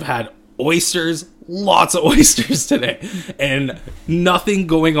 Plus, I've had oysters, lots of oysters today, and nothing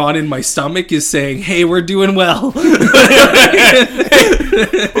going on in my stomach is saying, hey, we're doing well. We're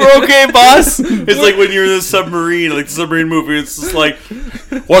okay, boss. It's like when you're in the submarine, like the submarine movie. It's just like,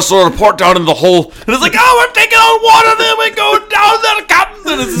 what's the report down in the hole? And it's like, oh, we're taking on water, then we go down the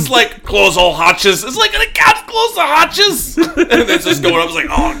captain. And it's just like, close all hatches. It's like, I can't close the hatches. And it's just going up. It's like,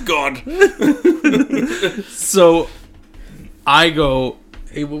 oh, God. So I go,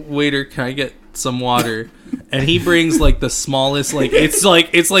 hey, waiter, can I get some water? And he brings like the smallest, like it's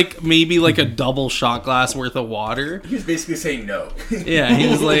like maybe like a double shot glass worth of water. He was basically saying no. Yeah, he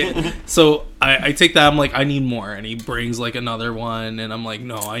was like, so I take that, I'm like, I need more, and he brings like another one, and I'm like,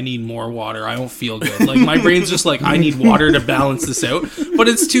 no, I need more water, I don't feel good. Like my brain's just like, I need water to balance this out, but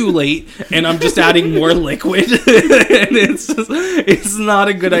it's too late, and I'm just adding more liquid, and it's not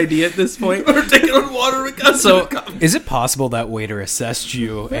a good idea at this point. We're taking on water because So, is it possible that waiter assessed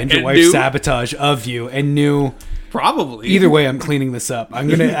you and your And wife's knew- sabotage of you and knew, Probably. either way, I'm cleaning this up. I'm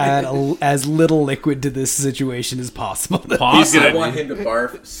going to add as little liquid to this situation as possible. Possible. I want him to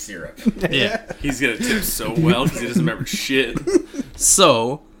barf syrup. Yeah. he's gonna tip so well because he doesn't remember shit.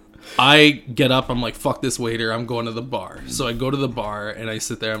 So I get up, I'm like, fuck this waiter, I'm going to the bar. So I go to the bar and I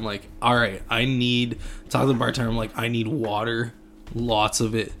sit there, I'm like, all right, talk to the bartender, I'm like, I need water, lots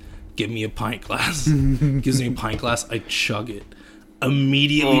of it. Give me a pint glass. Gives me a pint glass, I chug it.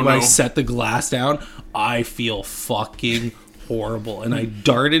 Immediately when I set the glass down, I feel fucking horrible. And I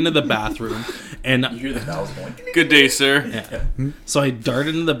dart into the bathroom and You hear the bells going. Good day, sir. yeah. So I dart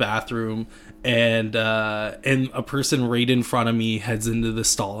into the bathroom, and a person right in front of me heads into the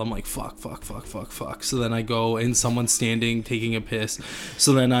stall. I'm like, fuck. So then I go, and someone's standing taking a piss.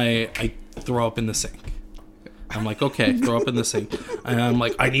 So then I throw up in the sink. I'm like, okay, throw up in the sink. And I'm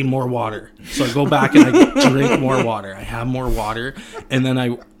like, I need more water. So I go back and I drink more water. I have more water. And then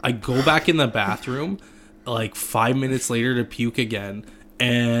I go back in the bathroom like 5 minutes later to puke again.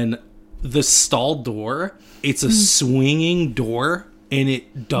 And the stall door, it's a swinging door, and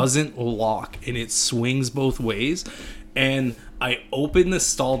it doesn't lock, and it swings both ways. And I open the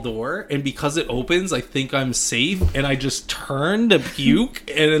stall door, and because it opens, I think I'm safe, and I just turn to puke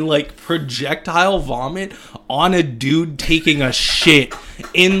and then like projectile vomit on a dude taking a shit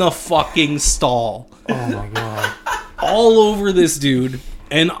in the fucking stall. Oh my God. All over this dude.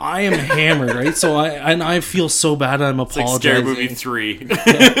 And I am hammered, right? So I feel so bad. I'm It's like Scary apologizing. Movie 3.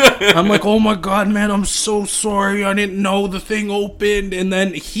 I'm like, oh my God, man, I'm so sorry. I didn't know the thing opened. And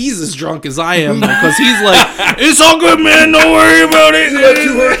then he's as drunk as I am because he's like, it's all good, man. Don't worry about it.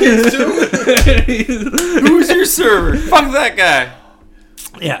 Who's your server? Fuck that guy.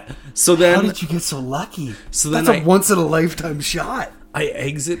 Yeah. So How then, did you get so lucky? so then That's a once-in-a-lifetime shot. I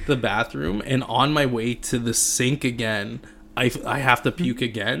exit the bathroom, and on my way to the sink again, I have to puke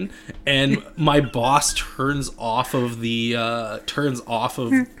again, and my boss turns off of the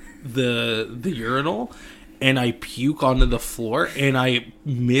urinal, and I puke onto the floor, and I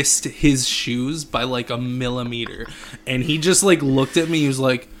missed his shoes by like a millimeter, and he just like looked at me. He was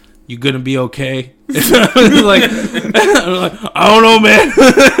like, "You gonna be okay?" I was like, I don't know, man.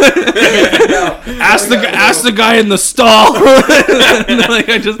 ask the guy in the stall. Like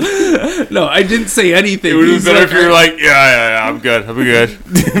I didn't say anything. It would have He's been better like, if you were like, yeah, I'm good. I'll be good.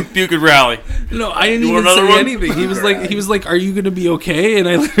 Puke and rally. no, I didn't You even want another say one? anything. He was like, are you gonna be okay? And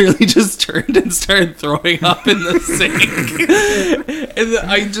I literally just turned and started throwing up in the sink. And then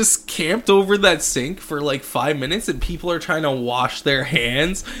I just camped over that sink for like 5 minutes, and people are trying to wash their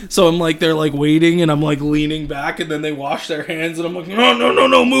hands. So I'm like, they're like waiting, and I'm like leaning back, and then they wash their hands, and I'm like,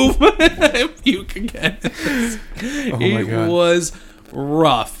 no, move. I puke again. my God. It was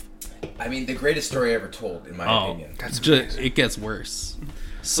rough. I mean, the greatest story ever told, in my opinion. It gets worse.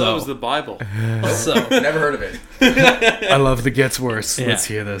 So that So, was the Bible. Never heard of it. I love the gets worse. Yeah. Let's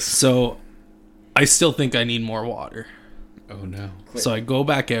hear this. so I still think I need more water. Oh no. So I go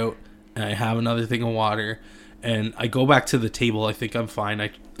back out, and I have another thing of water, and I go back to the table. I think I'm fine.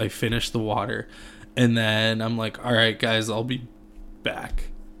 I finish the water, And then I'm like, all right, guys, I'll be back.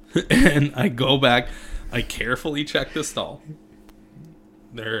 And I go back. I carefully check the stall.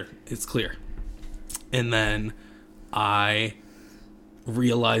 There, it's clear. And then I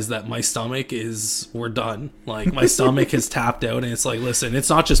realize that my stomach we're done. Like, my stomach is tapped out, and it's like, listen, it's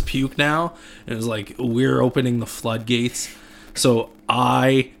not just puke now. And it's like, we're opening the floodgates. So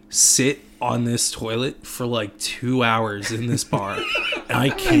I sit on this toilet for like 2 hours in this bar. And I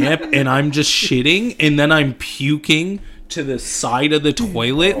camp, and I'm just shitting, and then I'm puking to the side of the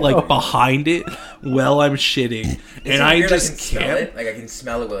toilet, like behind it, while I'm shitting. And I just smell it. Like, I can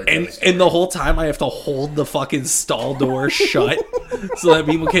smell it while and the whole time I have to hold the fucking stall door shut so that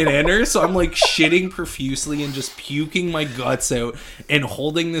people can't enter. So I'm like shitting profusely and just puking my guts out and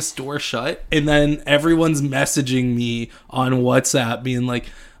holding this door shut. And then everyone's messaging me on WhatsApp being like,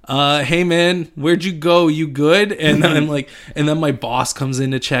 hey man, where'd you go? You good? And then I'm like, and then my boss comes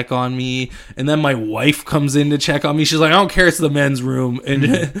in to check on me, and then my wife comes in to check on me. She's like, I don't care, it's the men's room. And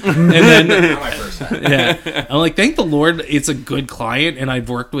then yeah, I'm like, thank the Lord it's a good client, and I've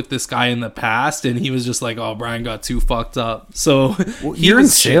worked with this guy in the past, and he was just like, oh, Brian got too fucked up. So you're in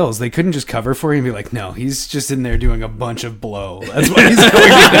sales. They couldn't just cover for you and be like, no, he's just in there doing a bunch of blow. That's why he's going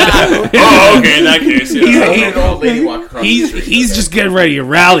Oh, okay, in that case, yeah. He's just getting ready to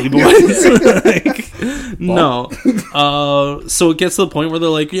rally, boys. Like, no. So it gets to the point where they're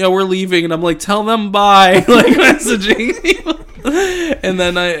like, yeah, we're leaving, and I'm like, tell them bye. Like, messaging people. And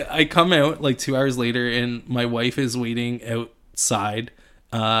then I come out like 2 hours later, and my wife is waiting outside,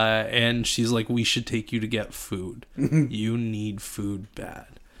 and she's like, we should take you to get food. You need food bad.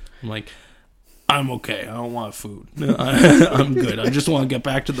 I'm like, I'm okay. I don't want food. I'm good. I just want to get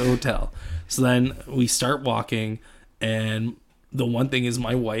back to the hotel. So then we start walking, and the one thing is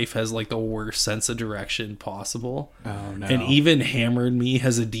my wife has like the worst sense of direction possible. Oh no. And even hammered me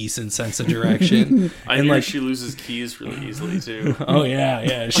has a decent sense of direction. I and hear like she loses keys really easily too. Oh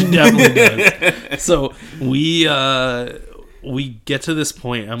yeah, she definitely does. So we get to this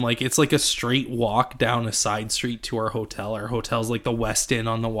point. I'm like, it's like a straight walk down a side street to our hotel. Our hotel's like the West Inn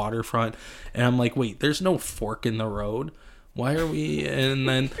on the waterfront. And I'm like, wait, there's no fork in the road. Why are we?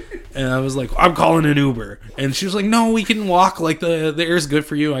 And I was like, I'm calling an Uber. And she was like, no, we can walk. Like, the air's good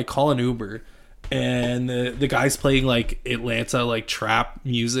for you. I call an Uber. And the guy's playing like Atlanta, like trap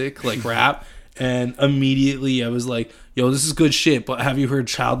music, like rap. And immediately I was like, yo, this is good shit, but have you heard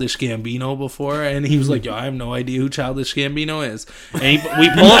Childish Gambino before? And he was like, yo, I have no idea who Childish Gambino is. And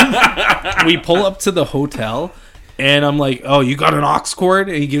we pull up to the hotel. And I'm like, oh, you got an aux cord?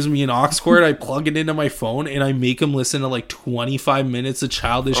 And he gives me an aux cord. I plug it into my phone, and I make him listen to like 25 minutes of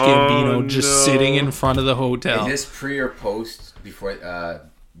Childish Gambino just sitting in front of the hotel. Is this pre or post before the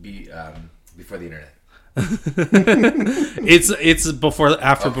internet? It's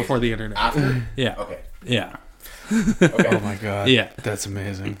before the internet. After? Yeah. Okay. Yeah. Okay. Oh my god. Yeah. That's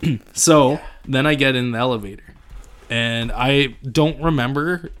amazing. So then I get in the elevator, and I don't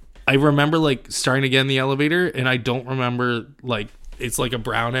remember. I remember like starting to get in the elevator, and I don't remember, like, it's like a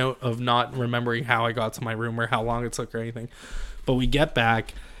brownout of not remembering how I got to my room or how long it took or anything. But we get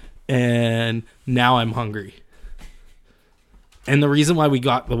back, and now I'm hungry. And the reason why we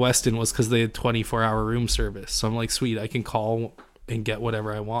got the Westin was because they had 24-hour room service. So I'm like, sweet, I can call and get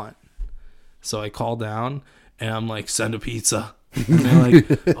whatever I want. So I call down, and I'm like, send a pizza. And they're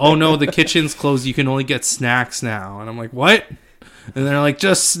like, oh no, the kitchen's closed. You can only get snacks now. And I'm like, what? And they're like,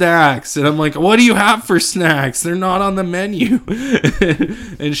 just snacks. And I'm like, what do you have for snacks? They're not on the menu.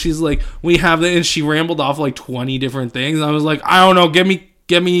 And she's like, we have that. And she rambled off like 20 different things. And I was like, I don't know. Get me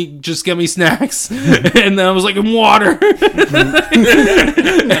snacks. And then I was like, water.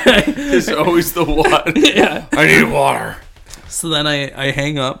 It's always the water. Yeah. I need water. So then I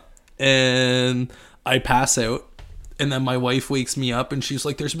hang up and I pass out. And then my wife wakes me up, and she's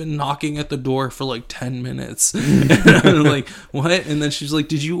like, there's been knocking at the door for like 10 minutes. And I'm like, what? And then she's like,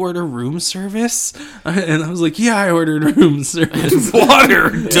 did you order room service? And I was like, yeah, I ordered room service. Water,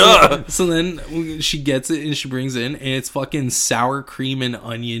 duh. So then she gets it, and she brings it in, and it's fucking sour cream and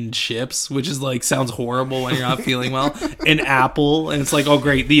onion chips, which is like, sounds horrible when you're not feeling well. An apple, and it's like, oh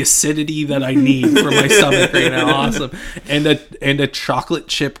great, the acidity that I need for my stomach right now. Awesome. And a chocolate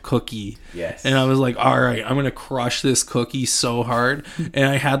chip cookie. Yes. And I was like, all right, I'm going to crush this cookie so hard. And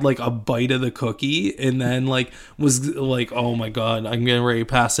I had like a bite of the cookie, and then was like, oh my God, I'm getting ready to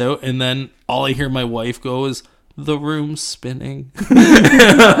pass out. And then all I hear my wife go is, the room's spinning.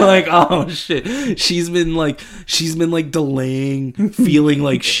 Like, oh shit. She's been delaying feeling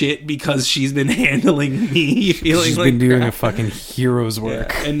like shit because she's been handling me feeling She's like been doing crap. a fucking hero's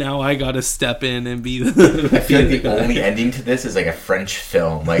work. Yeah, and now I gotta step in and be the I feel like the only ending to this is like a French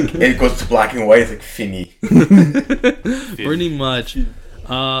film. Like it goes to black and white. It's like fini. pretty much. And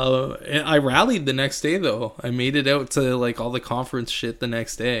I rallied the next day though. I made it out to like all the conference shit the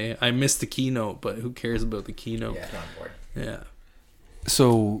next day. I missed the keynote, but who cares about the keynote? Yeah, not bored. Yeah.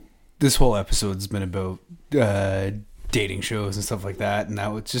 So this whole episode's been about dating shows and stuff like that, and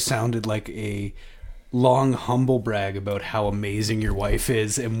that just sounded like a long humble brag about how amazing your wife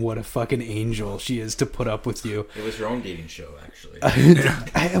is and what a fucking angel she is to put up with you. It was her own dating show, actually. I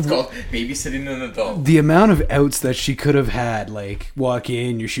It's called Babysitting an Adult. The amount of outs that she could have had, like walk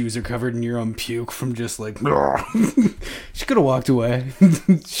in, your shoes are covered in your own puke from just like she could have walked away.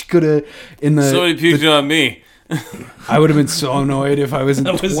 She could have Somebody puked on me. I would have been so annoyed if I was in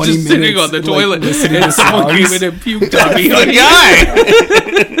I was 20 just minutes sitting on the like, toilet listening and to someone songs. came in and puked on me. Like,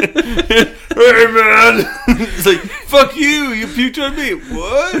 Hey man, it's like fuck you. You puked on me.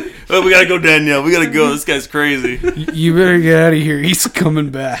 What? Oh, we gotta go, Danielle. We gotta go. This guy's crazy. You better get out of here. He's coming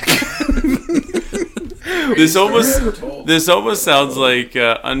back. This almost sounds like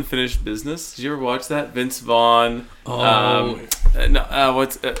Unfinished Business. Did you ever watch that? Vince Vaughn. Oh.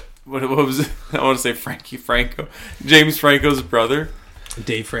 What was it? I want to say Frankie Franco, James Franco's brother,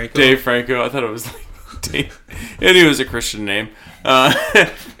 Dave Franco. Dave Franco. I thought it was like Dave, and he was a Christian name.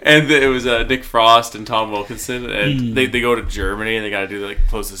 And it was Nick Frost and Tom Wilkinson, and they go to Germany and they got to do the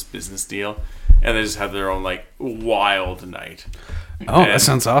closest business deal, and they just have their own like wild night. Oh, And that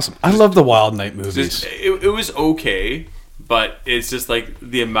sounds awesome. I love the Wild Night movies. just it was okay, but it's just like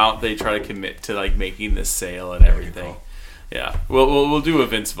the amount they try to commit to like making this sale and everything. Yeah, we'll do a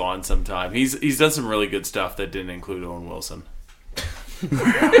Vince Vaughn sometime. He's done some really good stuff that didn't include Owen Wilson.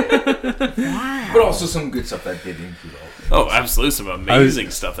 But also some good stuff that did include all. Oh, absolutely, some amazing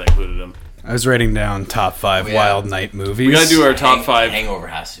stuff that included him. I was writing down top 5 yeah. Wild Night movies. We gotta do our top 5. Hangover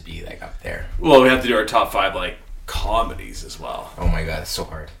has to be like up there. Well, we have to do our top 5 like comedies as well. Oh my god, it's so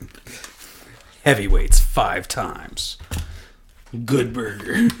hard. Heavyweights 5 times. Good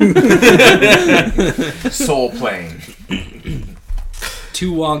Burger. Soul Plane.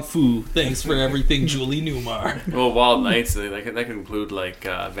 Tu Wong Fu. Thanks for everything, Julie Newmar. Well, Wild Nights that can include like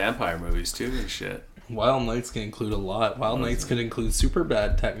vampire movies too and shit. Wild Nights can include a lot. Wild Nights could include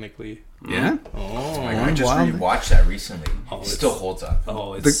Superbad, technically. Yeah? Oh, I just Wild. rewatched that recently. Oh, It still holds up.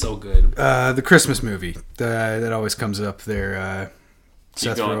 oh, it's so good. The Christmas movie. That always comes up there.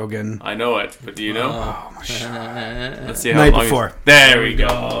 Seth going. Rogen. I know it, but do you know? Oh, my shit. Let's see how Night long. Before. There we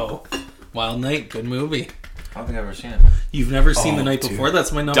go. Wild Night, good movie. I don't think I've ever seen it. You've never seen The Oh, Night dude. Before?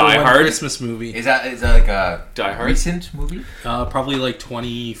 That's my number Die one Hard? Christmas movie. Is that like a Die Hard? recent movie? Probably like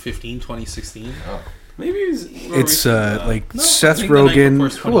 2015, 2016. Oh. Maybe it's Like No, I Seth think The Night Rogen.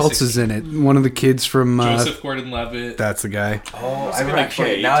 Before's Who else is in it? One of the kids from. Joseph Gordon-Levitt. That's the guy. Oh, Must I have remember been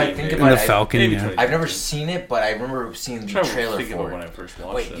actually. Now I 2018 think maybe. And about the it. Falcon. maybe Yeah. 20. I've never seen it, but I remember seeing the trying to trailer think for about when I it. first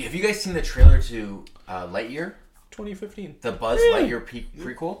watched Wait, it. have you guys seen the trailer to Lightyear? 2015. The Buzz Lightyear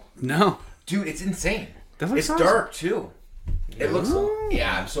prequel? No. Dude, it's insane. That looks It's awesome. dark too. It looks.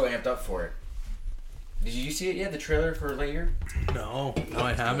 Yeah, I'm so amped up for it. Did you see it yet? The trailer for Lightyear? No,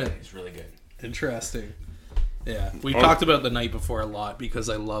 I haven't. It's really good. Interesting. Yeah, we talked about The Night Before a lot because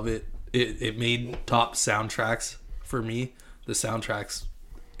I love it. It made top soundtracks for me. The soundtrack's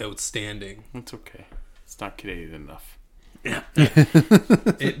outstanding. It's okay. It's not Canadian enough.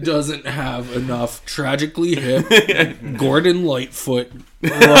 It doesn't have enough tragically hip Gordon Lightfoot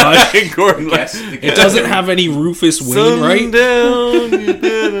rush. Gordon, Yes. It doesn't have any Rufus Wainwright. Sundown, you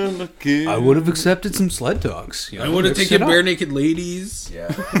better look in. I would have accepted some sled dogs. You know, I would have mix taken it up. Bare Naked Ladies. Yeah.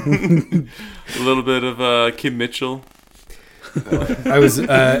 A little bit of Kim Mitchell. I was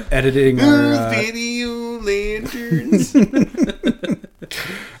editing our. Video lanterns.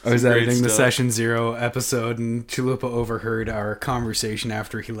 I was Great editing the stuff. Session Zero episode, and Chalupa overheard our conversation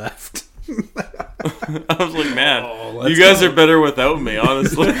after he left. I was like, man, let's you guys go. are better without me,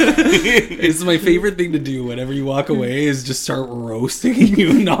 honestly. It's my favorite thing to do whenever you walk away is just start roasting you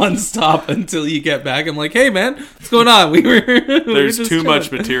nonstop until you get back. I'm like, hey man, what's going on? There's too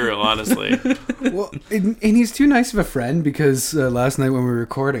much material, honestly. Well, and he's too nice of a friend because last night when we were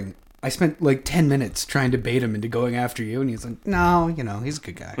recording, I spent like 10 minutes trying to bait him into going after you, and he's like, no, he's a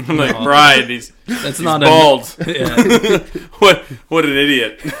good guy. I'm like, Brian, he's That's not bald. Yeah. What an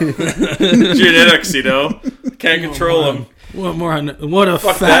idiot. Genetics, Can't control him. What a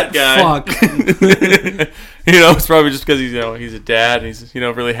Fuck fat that guy. fuck. It's probably just because he's a dad. And he's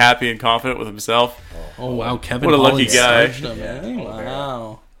really happy and confident with himself. Oh wow, Kevin. What a lucky Holland guy. surged him, eh?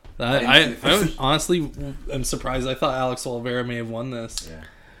 Wow. I honestly am surprised. I thought Alex Oliveira may have won this. Yeah.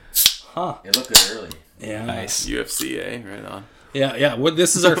 Huh. It looked good early. Yeah. Nice. UFC, right on. Yeah.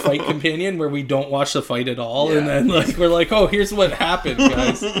 This is our fight companion where we don't watch the fight at all, and Yeah. then we're like, oh, here's what happened,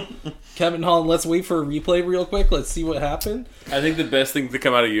 guys. Kevin Holland, let's wait for a replay real quick. Let's see what happened. I think the best thing to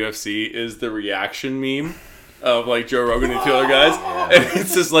come out of UFC is the reaction meme of Joe Rogan and two other guys, and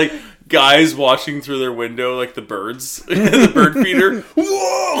it's just guys watching through their window like the birds, the bird feeder. Whoa!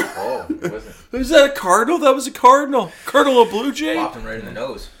 Oh, it wasn't. Was that a cardinal? That was a cardinal. Cardinal, a blue jay. Popped him right in the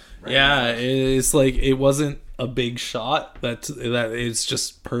nose. Right Yeah, it's it wasn't a big shot. That it's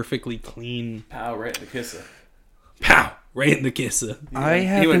just perfectly clean. Pow! Right in the kisser. Pow! Right in the kisser. I went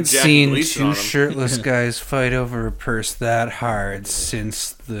haven't Jack seen Gleason on two him. shirtless guys fight over a purse that hard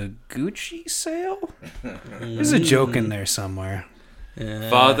since the Gucci sale. There's a joke in there somewhere.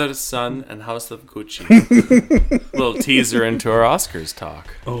 Father, Son, and House of Gucci. Little teaser into our Oscars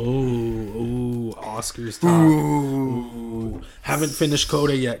talk. Oh, Oscars talk. Ooh. Haven't finished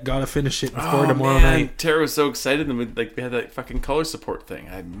Coda yet. Gotta finish it before tomorrow night. Tara was so excited, and we had that fucking color support thing.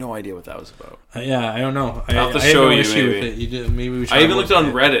 I had no idea what that was about. Yeah, I don't know. I have to have show no you, issue maybe. with it. You did, maybe we should. I even looked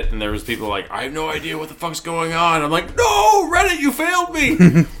on Reddit, and there was people I have no idea what the fuck's going on. I'm like, no, Reddit, you failed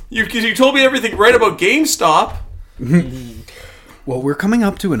me. you told me everything right about GameStop. Well, we're coming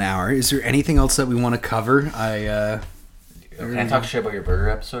up to an hour. Is there anything else that we want to cover? Can I talk shit about your burger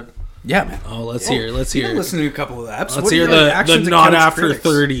episode? Yeah, man. Oh, let's hear. Let's You hear. can listen to a couple of apps. Let's What are hear your the reactions not against after critics?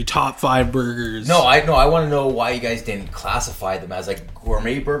 30 top 5 burgers. No, I want to know why you guys didn't classify them as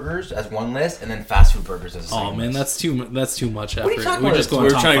gourmet burgers as one list and then fast food burgers as a second Oh man, list. that's too much are you effort. talking We're about? just We going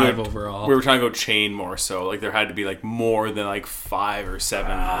were top trying to 5 go- overall. We were trying to go chain more so. There had to be more than 5 or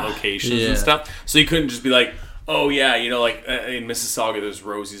 7 locations Yeah. and stuff. So you couldn't just be oh yeah, in Mississauga there's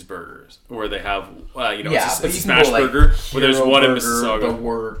Rosie's Burgers where they have Yeah, it's but a you smash can go burger where there's Hero one in Burger, Mississauga. The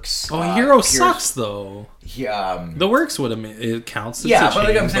Works. Oh, Hero Pierce- sucks though. Yeah, The Works would have it counts. It's yeah, a but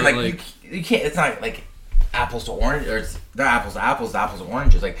chain, I'm saying but, you can't. It's not apples to orange, or it's not apples to apples, apples to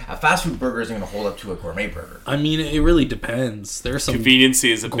oranges. A fast food burger isn't going to hold up to a gourmet burger. I mean, it really depends. There's some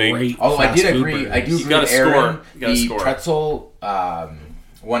Conveniency is a great. big. Although I fast did food agree, I do burgers. agree gotta with Aaron. score. You gotta The score. pretzel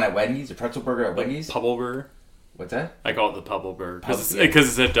one at Wendy's, the pretzel burger at Wendy's. Pubble burger. What's that? I call it the Pubble burger because Yeah.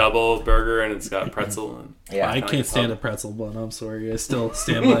 it's a double burger and it's got pretzel. And Yeah, I can't stand a pretzel bun. I'm sorry. I still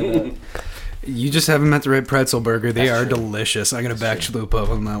stand by that. You just haven't met the right pretzel burger. They That's are true. delicious. I got to back Chalupa up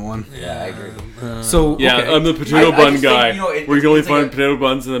on that one. Yeah, I agree. So yeah, okay. I'm the potato I bun just guy. think, where you can only it's like find potato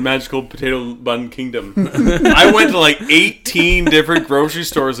buns in the magical potato bun kingdom. I went to 18 different grocery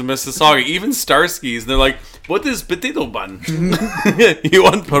stores in Mississauga, even Starsky's, and they're like, "What is potato bun? You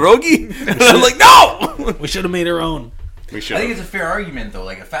want pierogi?" And I'm like, "No." We should have made our own. We I should. think it's a fair argument though.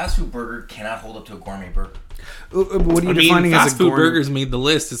 A fast food burger cannot hold up to a gourmet burger. What are you I mean, defining as fast a food gourmet? burgers made the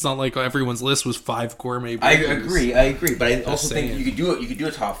list. It's not like everyone's list was 5 gourmet I burgers. agree, but I also think saying. you could do it. You could do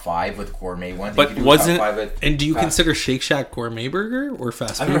a top 5 with gourmet ones. But you could do wasn't- a top 5 with And do you fast- consider Shake Shack gourmet burger or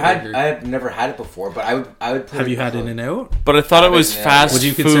fast I've food never had. burger? I've never had it before, but I would. Put Have it you had close. In-N-Out? But I thought it was Yeah. fast Would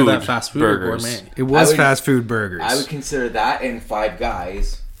you food. consider that fast food burgers. or gourmet? It was I would- fast food burgers. I would consider that and Five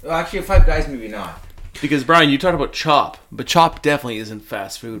Guys. Well, actually, Five Guys maybe not. Because Brian, you talked about Chop, but Chop definitely isn't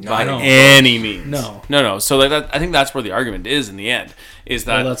fast food by No. any means. No. So that, I think that's where the argument is in the end. Is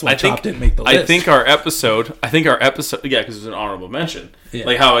that Well, that's why I think Chop didn't make the I list. think our episode, yeah, because it was an honorable mention, Yeah.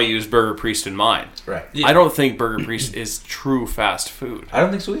 like how I used Burger Priest in mine. Right. Yeah. I don't think Burger Priest is true fast food, I don't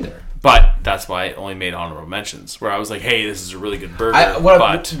think so either. but that's why I only made honorable mentions. Where I was like, hey, this is a really good burger,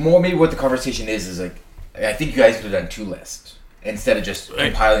 but Maybe what the conversation is I think you guys could have done 2 lists instead of just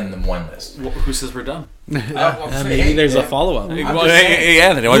compiling them one list. who says we're done? Maybe there's a follow-up. Well, hey,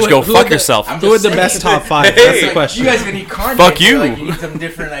 Anthony, why don't you go Who fuck had the- yourself? Who had the best top 5? That's the question. You guys need content. Fuck you. So, you need some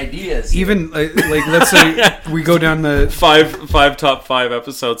different ideas. Even let's say we go down the. Five top 5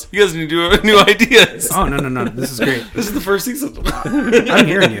 episodes. You guys need to do new ideas. Oh no! This is great. This is the first season. I'm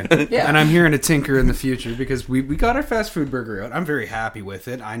hearing you, Yeah. and I'm hearing a tinker in the future because we got our fast food burger out. I'm very happy with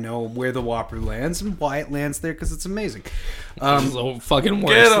it. I know where the Whopper lands and why it lands there because it's amazing. So fucking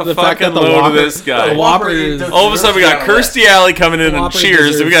worse. Get a The fact fucking that the load of Whopper, this guy. The Whopper is All of a sudden, we got Kirstie Alley coming in and Whopper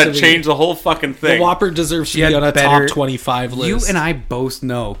cheers, and we got to deserves to change the whole fucking the thing. Whopper deserves to She be had on a better- top 25 list. You and I both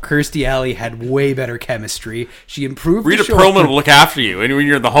know Kirstie Alley had way better chemistry. She improved. Rita the show. Perlman will look after you when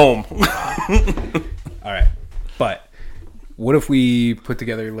you're in the home. All right, but what if we put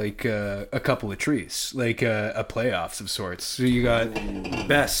together like a couple of trees, like a playoffs of sorts? So you got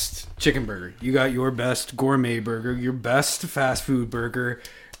best chicken burger, you got your best gourmet burger, your best fast food burger.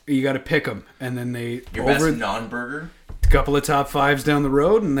 You got to pick them, and then they Your best non-burger? a couple of top fives down the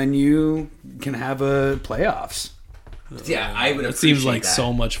road, and then you can have a playoffs. Yeah, I would. It seems like that.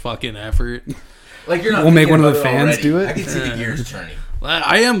 so much fucking effort. Like you're not. We'll make thinking one of the about fans already. do it? I can see the gears turning.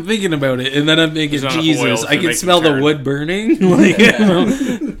 I am thinking about it, and then I'm thinking, There's not enough oil Jesus, to I can make smell them the turn. wood burning. Like, you know,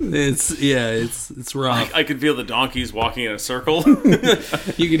 it's rough. I could feel the donkeys walking in a circle.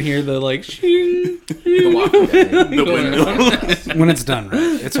 You can hear the like, shing, The Walking Dead. The windmill. When it's done right,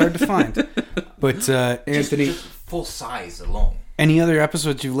 it's hard to find. But Anthony, Just full size alone. any other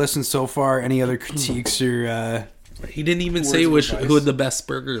episodes you've listened so far? Any other critiques or? He didn't even Words say of which advice. who had the best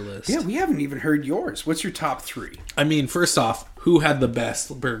burger list. Yeah, we haven't even heard yours. What's your top three? I mean, first off, who had the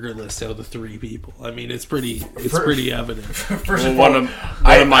best burger list out of the three people? I mean, it's pretty evident. First Well, of one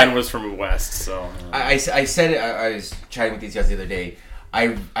all, of mine was from West, so I said it. I was chatting with these guys the other day.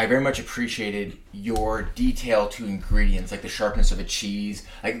 I very much appreciated your detail to ingredients, like the sharpness of a cheese,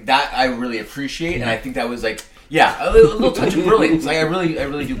 like that. I really appreciate, and I think that was like, yeah, a little touch of brilliance. Like I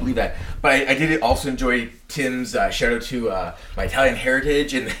really do believe that. But I did also enjoy Tim's shout out to my Italian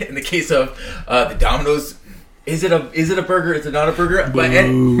heritage. In the case of the Domino's, is it a burger? Is it not a burger? But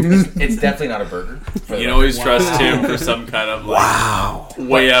it's definitely not a burger. you can always trust Tim for some kind of like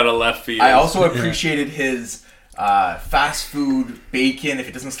way out of left field. I also appreciated his fast food bacon. If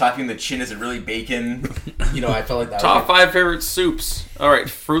it doesn't slap you in the chin, is it really bacon? You know, I felt like that. Top 5 favorite soups. All right,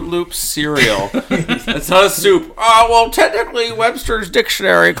 Fruit Loops cereal. That's not a soup. Oh, well, technically Webster's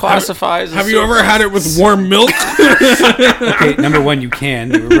dictionary classifies. Have you ever had it with warm milk? Okay, number one, you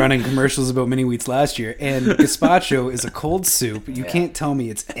can. You were running commercials about mini wheats last year, and gazpacho is a cold soup. You can't tell me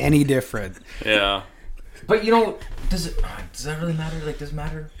it's any different. Yeah. But you know, does that really matter? Like, does it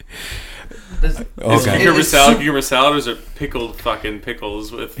matter? Okay. Cucumber salad, or is it pickled fucking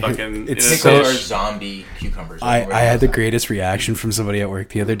pickles with fucking... It's in a Pickles so- are zombie cucumbers. I had the greatest reaction from somebody at work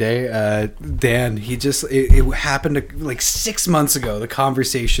the other day. Dan, it happened like 6 months ago, the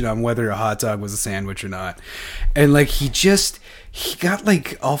conversation on whether a hot dog was a sandwich or not. And like he got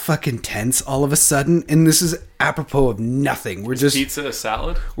like all fucking tense all of a sudden. And this is apropos of nothing. We're just pizza a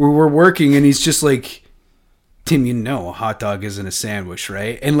salad? we're working, and he's just like, Tim, you know a hot dog isn't a sandwich,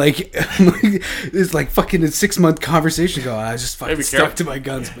 right? And like it's like fucking a 6-month conversation ago. I was just fucking Be stuck careful. to my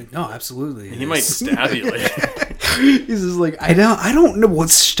guns. I'm like, no, absolutely. He might stab you later. He's just like, I don't know what.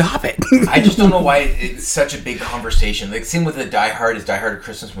 Stop it. I just don't know why it's such a big conversation. Like, same with the Die Hard. Is Die Hard a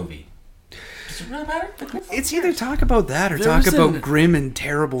Christmas movie? Does it really matter? It's either talk about that or talk about grim and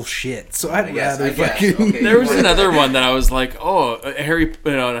terrible shit. So I'd rather I guess. fucking. Okay. There was another one that I was like, oh, not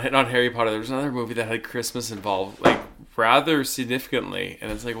Harry Potter. There was another movie that had Christmas involved, like rather significantly,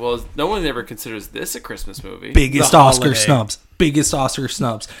 and it's like, well, no one ever considers this a Christmas movie. Biggest The Oscar holiday. snubs. Biggest Oscar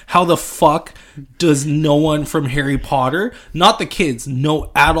snubs. How the fuck does no one from Harry Potter, not the kids,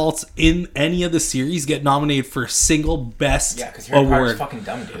 no adults in any of the series get nominated for a single best Yeah, because Harry Potter's award? fucking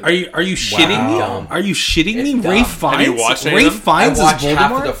dumb, dude. Are you shitting me? Dumb. Are you shitting me? It's dumb. Rafe Fiennes. Have you watched any of Rafe them? Fiennes I is watched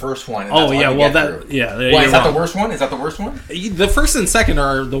half of Voldemort. the first one. And Oh, that's all yeah, you well, get that- through. yeah, Why, you're is that wrong. the worst one? Is that the worst one? The first and second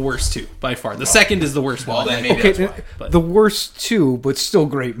are the worst two by far. The second is the worst Well, one. then maybe Okay, that's why. the worst two, but still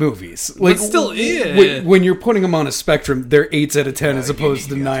great movies. Like, still, yeah. when you're putting them on a spectrum, they're 8s out of 10 as you opposed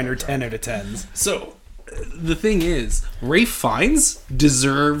to need to 9 get or 10 out of 10s. So, the thing is, Rafe Fiennes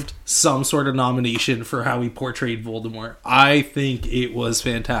deserved some sort of nomination for how he portrayed Voldemort. I think it was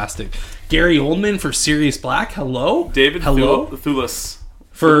fantastic. Gary Oldman for Sirius Black. Hello, David Hello Thewlis.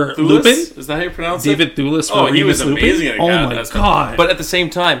 for Thewlis? Lupin. Is that how you pronounce it? David Thewlis for Oh, he was Remus amazing Lupin. at Oh my as- god! But at the same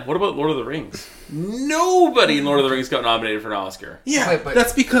time, what about Lord of the Rings? Nobody in Lord of the Rings got nominated for an Oscar. yeah, but-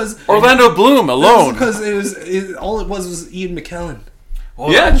 that's because Orlando Bloom alone. all it was Ian McKellen.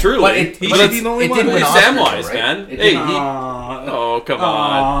 Well, Yeah, truly. But it, He but should it, be the only it one. did win Hey, Oscars, Samwise, though, right? man. It Hey, did- oh, come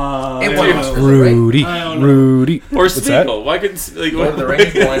on. it won dude. Oscars, right? Rudy. I don't know. Rudy. Or What's that? Spiegel. Why couldn't like Lord of the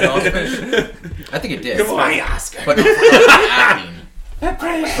Rings won Oscars. I think it did. Come on. My Oscar. But not for the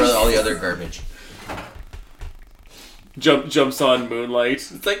acting. For all the other garbage. jumps on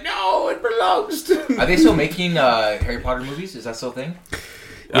Moonlight? It's like, no, it belongs to. Are they still making Harry Potter movies? Is that still a thing?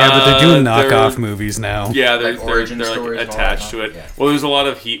 Yeah, but they're doing they're- knockoff movies now. Yeah, they're, Like origin they're stories like and all attached that, to it. yeah. Well, there's a lot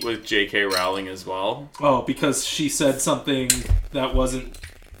of heat with J.K. Rowling as well. Oh, because she said something that wasn't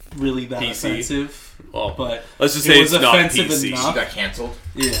really that PC. offensive. Well, But let's just it say was it's not offensive PC. She enough. got canceled.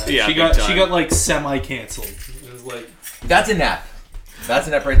 Yeah, Yeah, she big got time. like semi-canceled. It was like That's a nap. That's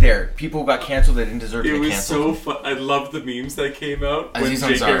an F right there. People who got canceled that didn't deserve to It get was canceled. so fun. I love the memes that came out when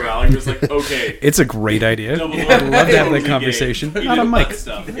Aziz J.K. Ansari. Rowling was like, "Okay, It's a great idea. Dumbledore I'd love to have totally that conversation. gay. He Not did on butt mic.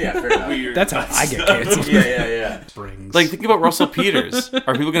 stuff. Yeah, fair enough. Weird That's how butt I get stuff. canceled. Yeah. Like, think about Russell Peters.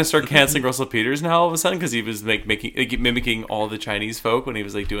 Are people going to start canceling Russell Peters now all of a sudden because he was like mimicking all the Chinese folk when he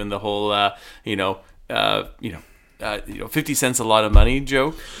was like doing the whole, 50 cents a lot of money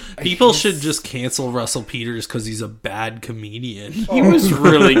joke? People should just cancel Russell Peters because he's a bad comedian. He was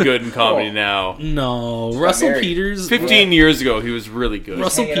really good in comedy now. No, Russell married. Peters. 15 years ago, he was really good.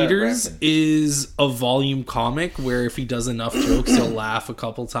 Russell Hanging out at Peters Brampton. is a volume comic where if he does enough jokes, he'll laugh a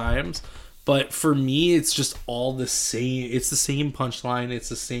couple times. But for me, it's just all the same. It's the same punchline. It's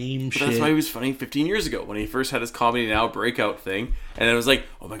the same But shit. that's why he was funny 15 years ago when he first had his Comedy Now breakout thing. And it was like,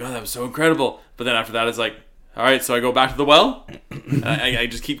 oh my God, that was so incredible. But then after that, it's like, all right, so I go back to the well? And I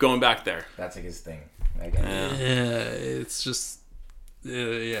just keep going back there. That's like his thing. I get it. Yeah, it's just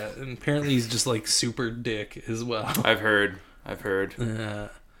yeah. And apparently he's just like super dick as well. I've heard. Yeah.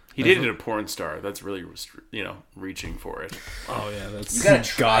 He dated a porn star. That's really, reaching for it. Oh yeah, that's You gotta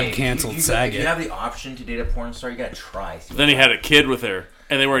try. God canceled If you Saget. have the option to date a porn star, you gotta try. But then he had a kid with her,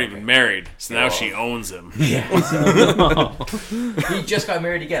 and they weren't even married. So now she owns him. He just got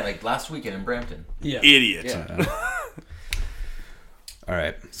married again, like last weekend in Brampton. yeah. Idiot. Yeah. All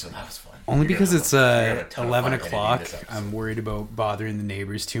right. So that was fun. Only You're because gonna it's have a ton of 11 fun editing o'clock. this episode. I'm worried about bothering the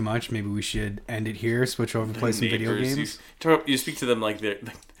neighbors too much. Maybe we should end it here, switch over, play some video Neighbors, games. You speak to them like they're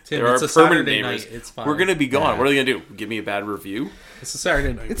Tim, there are it's a permanent Saturday neighbors. night. It's fine. We're gonna be gone. Yeah. What are they gonna do? Give me a bad review? It's a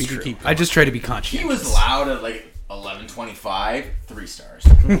Saturday night. It's we can true. keep I just try to be He conscious. was loud at like 11:25, 3 stars.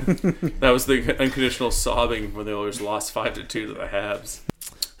 That was the unconditional sobbing when the Oilers lost 5-2 to the Habs.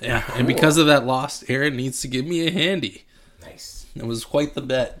 Yeah, and because of that loss, Aaron needs to give me a handy. Nice. It was quite the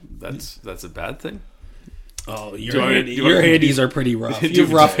bet. That's a bad thing. Oh, Do you your, want me- handy, do you want your me to handies are pretty rough. You have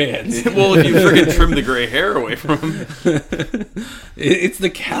do- rough hands. Well, if you friggin' trim the gray hair away from him, It's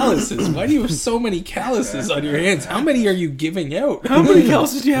the calluses. Why do you have so many calluses on your hands? How many are you giving out? how many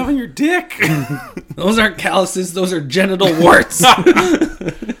calluses do you have on your dick? Those aren't calluses. Those are genital warts.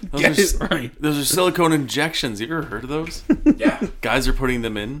 Get it right. Those are silicone injections. You ever heard of those? Yeah. Guys are putting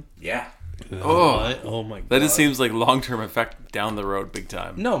them in. Yeah. Oh, What? Oh my god. that just seems like long-term effect down the road, big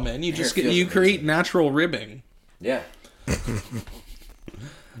time. No, man. You just Hair get, feels you amazing. create natural ribbing. Yeah.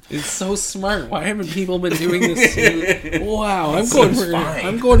 It's so smart. Why haven't people been doing this? Wow, I'm seems fine.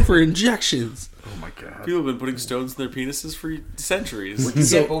 I'm going for injections. Oh my god! People have been putting stones in their penises for centuries. Would you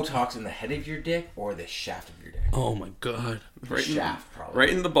get Botox in the head of your dick or the shaft of your dick? Oh my god. Right in, Shaft, probably. right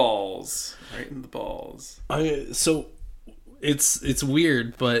in the balls. Right in the balls. So it's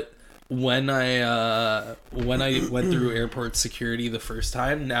weird, but when I went through airport security the first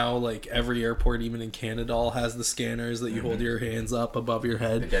time, now like every airport, even in Canada, all has the scanners that you hold your hands up above your The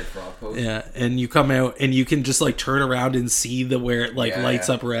head. dead frog pose. Yeah, and you come out and you can just like turn around and see the where it like Yeah, lights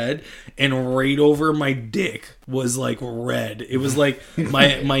yeah. up red, and right over my dick was like red. It was like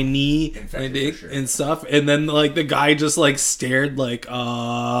my knee, my Infected dick, for sure. and stuff. And then like the guy just like stared like,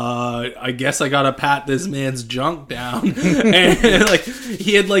 I guess I gotta pat this man's junk down. And like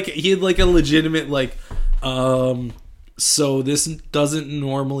he had like a legitimate like, so this doesn't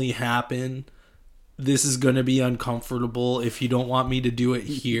normally happen. This is gonna be uncomfortable. If you don't want me to do it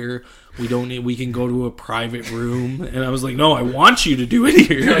here, we can go to a private room. And I was like, no, I want you to do it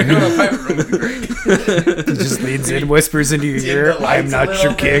here. No, private room would be great. Just leans in, whispers into your Dim ear, the lights I'm a not little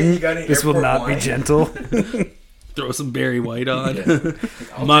your bit, you king. got an This will airport not be wine." gentle. Throw some Barry White on.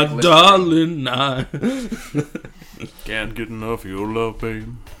 I'll My take whispering. darling, I. Can't get enough of your love, babe.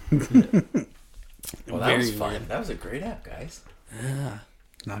 Well, that was Very fun. weird. That was a great app, guys.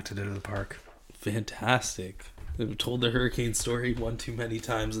 Knocked it out of the park. Fantastic. I've told the hurricane story one too many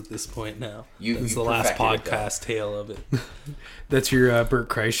times at this point now. You the last perfected it, though. podcast tale of it. That's your Bert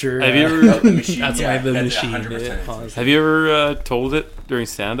Kreischer. Have you Oh, ever the machine. That's yeah, why the that's machine 100% did it. it's Pause. have you ever told it during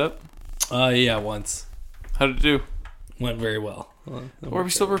stand-up? Yeah, once. How did it do? Went very well. Are we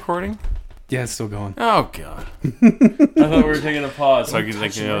still recording? Yeah, it's still going. Oh god! I thought we were taking a pause so I could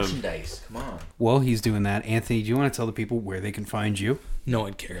touch think. the merchandise. Come on. While he's doing that, Anthony, do you want to tell the people where they can find you? No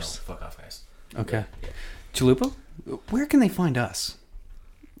one No, cares. fuck off, guys. Okay. Chalupa, where can they find us?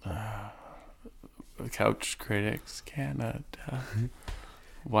 Couch Critics Canada.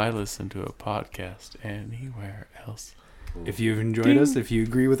 Why listen to a podcast anywhere else? If you've enjoyed us, if you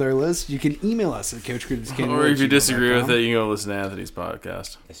agree with our list, you can email us at couchcriticscanada@gmail.com. Or if you disagree with it, you can go listen to Anthony's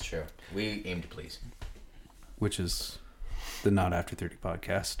podcast. It's true. We aim to please. Which is the Not After 30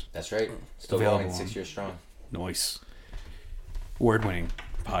 podcast. That's right. Still Available going on- 6 years strong. Nice. Award-winning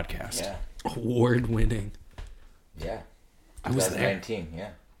podcast. Yeah. Award winning. Yeah. I was there. 2019, yeah.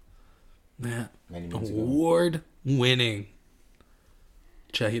 Yeah. Many months ago. Award winning.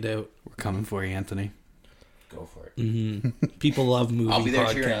 Check it out. We're coming for you, Anthony. Go for it. People love I'll movie be there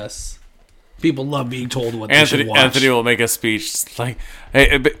cheering. podcasts. People love being told what they should watch. Anthony will make a speech it's like,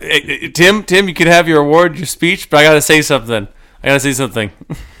 hey, Tim, you could have your award, your speech, but I gotta say something.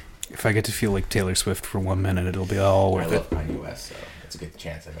 If I get to feel like Taylor Swift for 1 minute, it'll be all I worth love it. Kanye West, so it's a good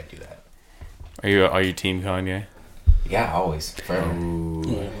chance I might do that. Are you team Kanye? Yeah, always. Forever.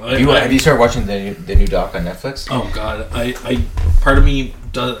 I- Have you started watching the new doc on Netflix? Oh God, I part of me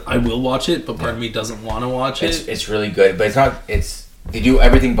does. I will watch it, but part of me doesn't want to watch it. It's really good, but it's not. They do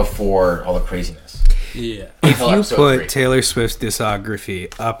everything before all the craziness. Yeah, If you Episode put 3. Taylor Swift's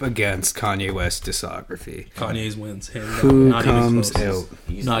discography up against Kanye West's discography, Kanye's wins. Hands down. who Not even comes close. out?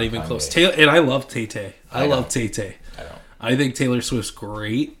 He's Not the even Kanye. close. Taylor, and I love Tay Tay. I love don't. Tay Tay. I don't. I think Taylor Swift's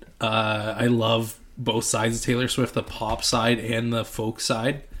great. I love both sides of Taylor Swift, the pop side and the folk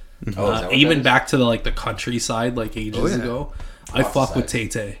side. Oh, is that what Even that is? back to the country side, like ages ago. I Lots of fuck with Tay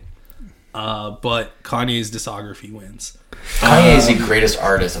sides. Tay. But Kanye's discography wins. Kanye is the greatest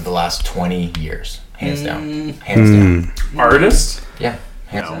artist of the last 20 years, hands down. Hands down. Artist? Yeah,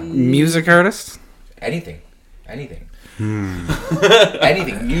 hands down. Music artist? Anything. Anything.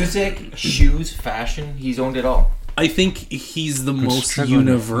 Music, shoes, fashion. He's owned it all. I think he's the most struggling with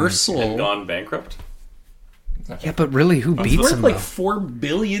universal. Gone bankrupt? Yeah, but really, who beats Worth him? like though? $4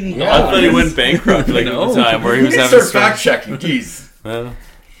 billion. Yeah. I thought he went bankrupt at No. the time where he was Start having fact checking. Jeez.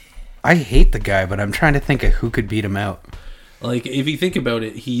 I hate the guy, but I'm trying to think of who could beat him out. Like, if you think about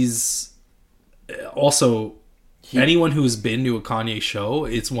it, he's also anyone who's been to a Kanye show.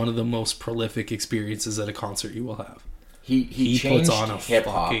 It's one of the most prolific experiences at a concert you will have. He puts changed on a hip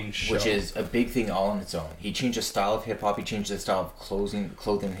hop, fucking show. which is a big thing all on its own. He changed the style of hip hop. He changed the style of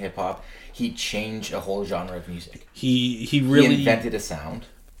clothing hip hop. He changed a whole genre of music. He really He invented a sound.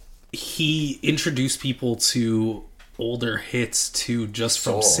 he introduced people to older hits too, just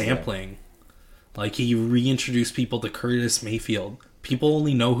from Soul, sampling. Like, he reintroduced people to Curtis Mayfield. People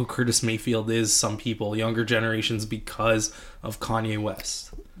only know who Curtis Mayfield is, some people, younger generations, because of Kanye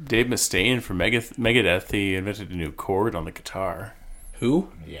West. Dave Mustaine from Megadeth, he invented a new chord on the guitar. Who?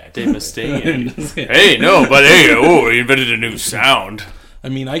 Yeah, Dave Mustaine. Hey, he invented a new sound. I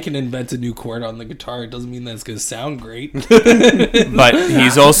mean, I can invent a new chord on the guitar. It doesn't mean that it's going to sound great. But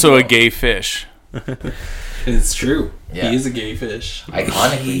he's also a gay fish. It's true. Yeah. He is a gay fish.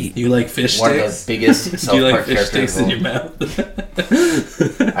 iconically, You like fish one sticks? of the biggest Do South you like Park fish characters. sticks in your mouth?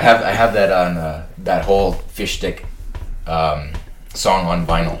 I have that on that whole fish stick song on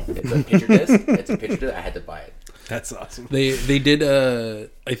vinyl. It's a picture disc. I had to buy it. That's awesome. They did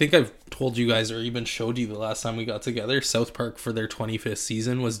I think I've told you guys or even showed you the last time we got together. South Park for their 25th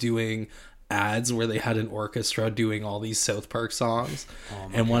season was doing ads where they had an orchestra doing all these South Park songs,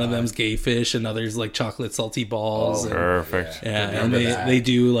 and one of them's Gay Fish, and others like Chocolate Salty Balls. and, Perfect. yeah, and Remember that. they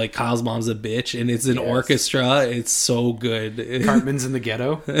do like Kyle's Mom's a Bitch, and it's an orchestra. It's so good. Cartman's in the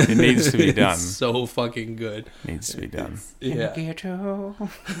ghetto. It needs to be done. It's so fucking good. Needs to be done. Yeah. Ghetto.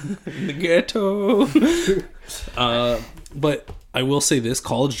 The ghetto. But I will say this: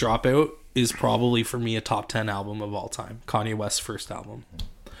 College Dropout is probably for me a top 10 album of all time. Kanye West's first album.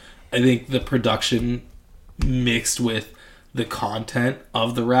 I think the production mixed with the content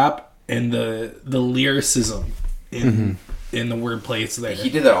of the rap and the lyricism in the wordplay, it's there. He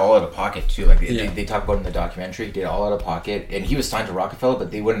did that all out of pocket too. Like they talk about it in the documentary. He did it all out of pocket, and he was signed to Rockefeller,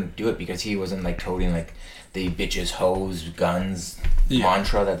 but they wouldn't do it because he wasn't like toting like the bitches, hoes, guns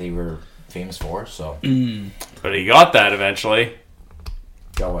mantra that they were famous for. So, But he got that eventually.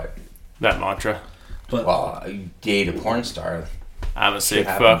 go what? That mantra. But Well, you date a porn star. I'm a sick Shit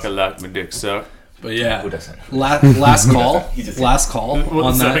fuck. happens. I like my dick suck. But yeah, Who doesn't? last call, He's just- last call Well,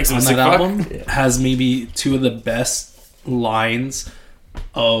 on that that makes him on a that sick fuck. album has maybe two of the best lines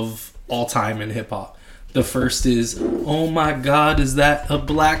of all time in hip hop. The first is, "Oh my God, is that a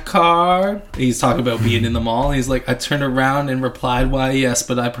black card?" He's talking about being in the mall. He's like, "I turned around and replied, why yes,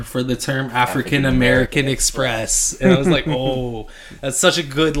 but I prefer the term African American Express." And I was like, "Oh, that's such a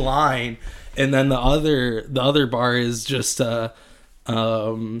good line." And then the other bar is just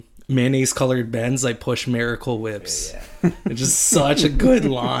mayonnaise colored Benz, I push Miracle Whips. It's just such a good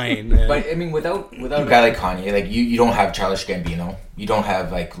line, man. But I mean, without a guy like Kanye, like you don't have Childish Gambino, you don't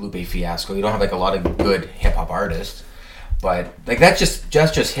have like Lupe Fiasco, you don't have like a lot of good hip hop artists. But like that's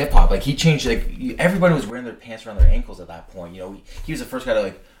just hip hop. Like he changed. Like everybody was wearing their pants around their ankles at that point. You know, he was the first guy to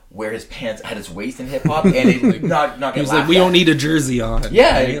like wear his pants at his waist in hip hop, and it not get He was laughed like, "We at. don't need a jersey on."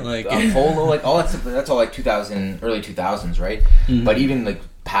 Yeah, right? Like a polo, like all that stuff. That's all like early 2000s, right? Mm-hmm. But even like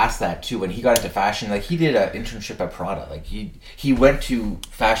past that too. When he got into fashion, like he did an internship at Prada. Like he went to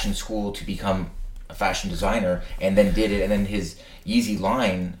fashion school to become a fashion designer, and then did it. And then his Yeezy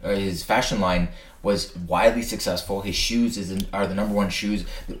line, or his fashion line, was widely successful. His shoes are the number one shoes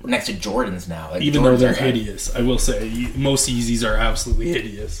next to Jordans now. Like, Even Jordans though they're are- hideous, I will say most Yeezys are absolutely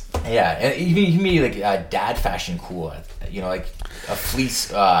hideous. Yeah, and he made like dad fashion cool. You know, like a fleece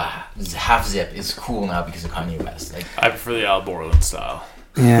half zip is cool now because of Kanye West. Like, I prefer the Al Borland style.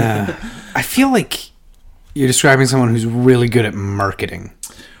 Yeah. I feel like you're describing someone who's really good at marketing.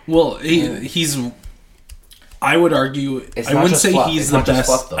 Well, he's. I would argue. It's I not wouldn't just say fluff. he's It's the not just best.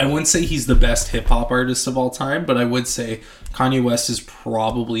 fluff, though. I wouldn't say he's the best hip hop artist of all time, but I would say Kanye West is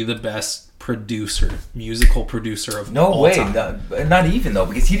probably the best producer, musical producer of no all way, time. not even though,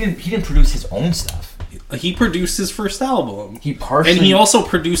 because he didn't produce his own stuff. He produced his first album. He partially And he also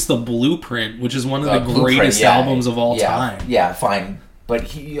produced The Blueprint, which is one of the Blueprint, greatest yeah, albums of all yeah, time. Yeah, fine, but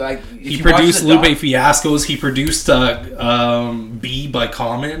he like if He you watch produced the doc- Lupe Fiasco's. He produced B by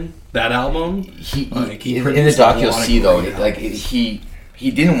Common, that album. He in in the produced doc a you'll lot of see though, great like albums. he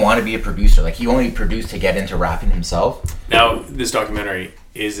didn't want to be a producer. Like he only produced to get into rapping himself. Now, this documentary,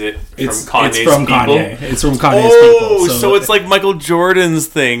 is it from It's Kanye's from people? Kanye. It's from Kanye's Oh, people. so it's like Michael Jordan's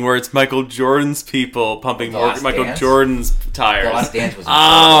thing, where it's Michael Jordan's people pumping The Last Michael Dance? Jordan's tires. The Last Dance was Oh,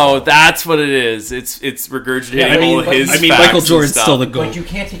 incredible. that's what it is. It's regurgitating Yeah, I mean, all his I mean, facts Michael and Jordan's stuff. still the But GOAT. you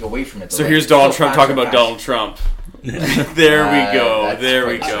can't take away from it. Though. So Like, here's it's still Donald Trump talking fashion, about Donald Trump. There we go. that's There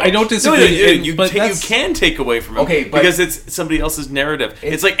we quite- go. I don't disagree, No, and- you but you that's- can take away from him. Okay, but- because it's somebody else's narrative.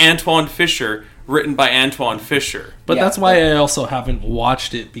 It's like Antoine Fisher, written by Antoine Fisher. But Yeah, that's why I also haven't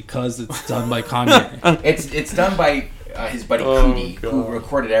watched it, because it's done by Kanye. It's done by his buddy Oh, Cootie, who God.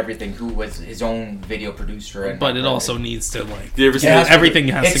 recorded everything, who was his own video producer. And But it also needs to, like, Do you ever see It has that? to- everything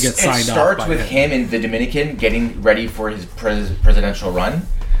has to get signed off It starts by with him. him in the Dominican getting ready for his presidential run.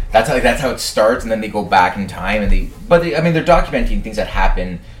 That's how it starts, and then they go back in time, and I mean, they're documenting things that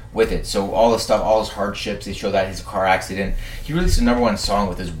happen with it. So all the stuff, all his hardships, they show that his car accident. He released the #1 song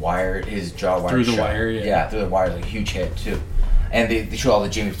with his jaw wire Through the shut. Wire, yeah. Yeah, Through the Wire, like a huge hit too. And they show all the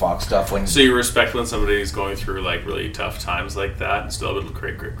Jamie Foxx stuff when. So you respect when somebody is going through like really tough times like that and still able to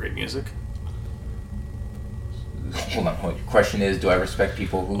create great music? Hold on. Your question is, do I respect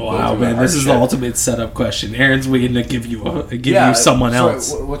people who? go Wow, through man, this is the hardship? ultimate setup question. Aaron's waiting to give you someone so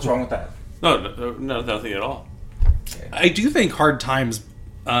else. What's wrong with that? No, nothing at all. I do think hard times,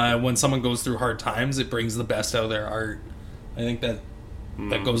 when someone goes through hard times, it brings the best out of their art. I think that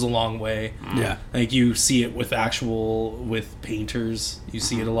goes a long way. Yeah. Like, you see it with painters. You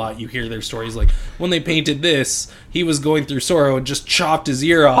see it a lot. You hear their stories, like, when they painted this, he was going through sorrow and just chopped his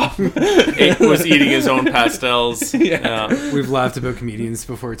ear off. Was eating his own pastels. Yeah. We've laughed about comedians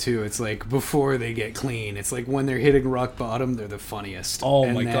before too. It's like before they get clean. It's like when they're hitting rock bottom, they're the funniest. Oh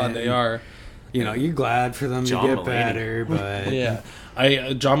And my god, then, they are. You know, you're glad for them John to get Mulaney. better, but Yeah,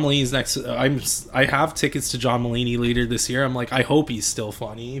 John Mulaney's next. I have tickets to John Mulaney later this year. I'm like, I hope he's still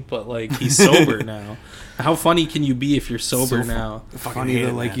funny, but like, he's sober now. How funny can you be if you're sober now? funny hate that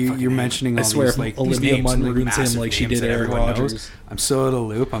it, like man. you're mentioning all I swear, these if like Olivia these names, Munn like, ruins him massive like she names did that Aaron everyone Rodgers. knows. I'm so out of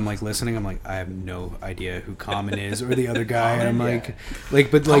loop. I'm like listening. I'm like, I have no idea who Common is or the other guy. And I'm Common,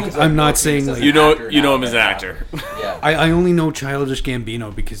 but like Common's I'm no not famous saying as like an You know actor him now, as an but, actor. Yeah. I only know Childish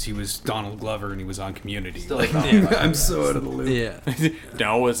Gambino because he was Donald Glover and he was on Community. Still Like, like Donald Glover, I'm yeah. so out of the loop. Yeah,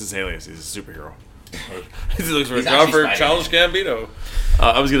 No, what's his alias? He's a superhero. He looks for a He's job for actually Childish Gambino.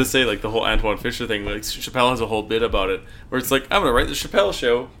 I was gonna say like the whole Antoine Fisher thing. Like Chappelle has a whole bit about it where it's like, I'm gonna write the Chappelle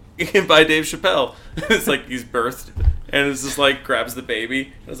Show by Dave Chappelle. It's like he's birthed, and it's just like grabs the baby.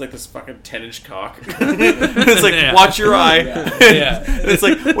 And it's like this fucking 10-inch cock. It's like, Yeah. watch your eye. Yeah. And it's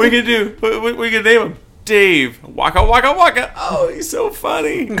like, what are you gonna do? What are you gonna name him? Dave. Waka waka waka. Oh, he's so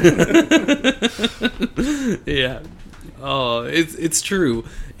funny. yeah. Oh, it's true.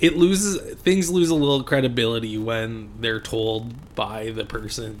 Things lose a little credibility when they're told by the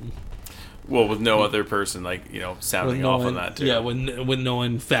person. Well, with no other person, like, sounding off on that too. Yeah, when no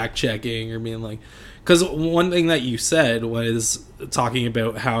one fact checking or being like, because one thing that you said was talking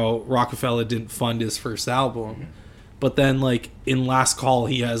about how Rockefeller didn't fund his first album, but then like in Last Call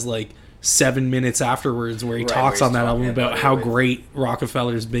he has like 7 minutes afterwards where he Right, talks where on he's that album talking about about how it, right. great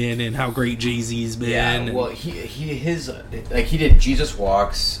Rockefeller's been and how great Jay-Z's been. Yeah, and- well, he did Jesus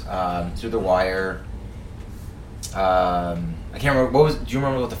Walks, Through the Wire. I can't remember do you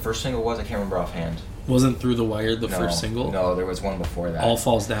remember what the first single was? I can't remember offhand. wasn't Through the Wire the No, first single? No, there was one before that. All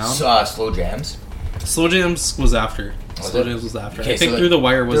Falls Down. Slow Jams. Slow Jams was after. Was Slow it? Jams was after. Okay, I think so, Through the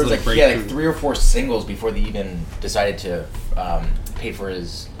Wire was there the like, breakthrough. like 3 or 4 singles before they even decided to pay for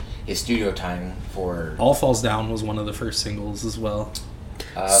his studio time for. All Falls Down was one of the first singles as well.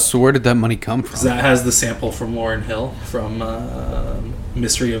 So where did that money come from? That has the sample from Lauryn Hill from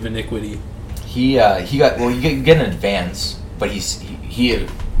Mystery of Iniquity. He got you get an advance, but he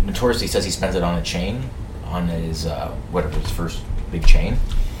notoriously says he spends it on a chain, on his his first big chain.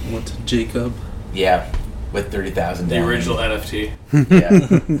 What, Jacob? Yeah, with 30,000 The down. original NFT. Yeah.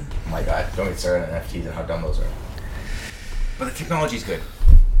 Oh my God, don't get started on NFTs and how dumb those are. But the technology's good.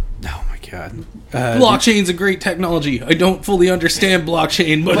 Oh my god. Blockchain's a great technology. I don't fully understand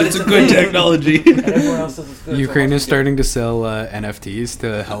blockchain, but it's a good technology. And everyone else says it's good. Ukraine is starting to sell NFTs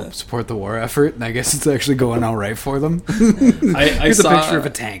to help support the war effort, and I guess it's actually going all right for them. Here's a picture of a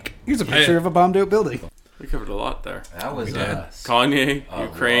tank. Here's a picture of a bombed out building. We covered a lot there. That was Kanye,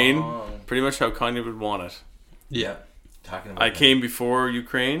 Ukraine, pretty much how Kanye would want it. Yeah. talking about. I came before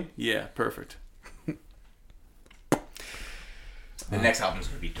Ukraine. Yeah, perfect. The next album's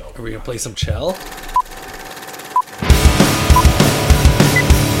gonna be dope. Are we gonna play some Chell?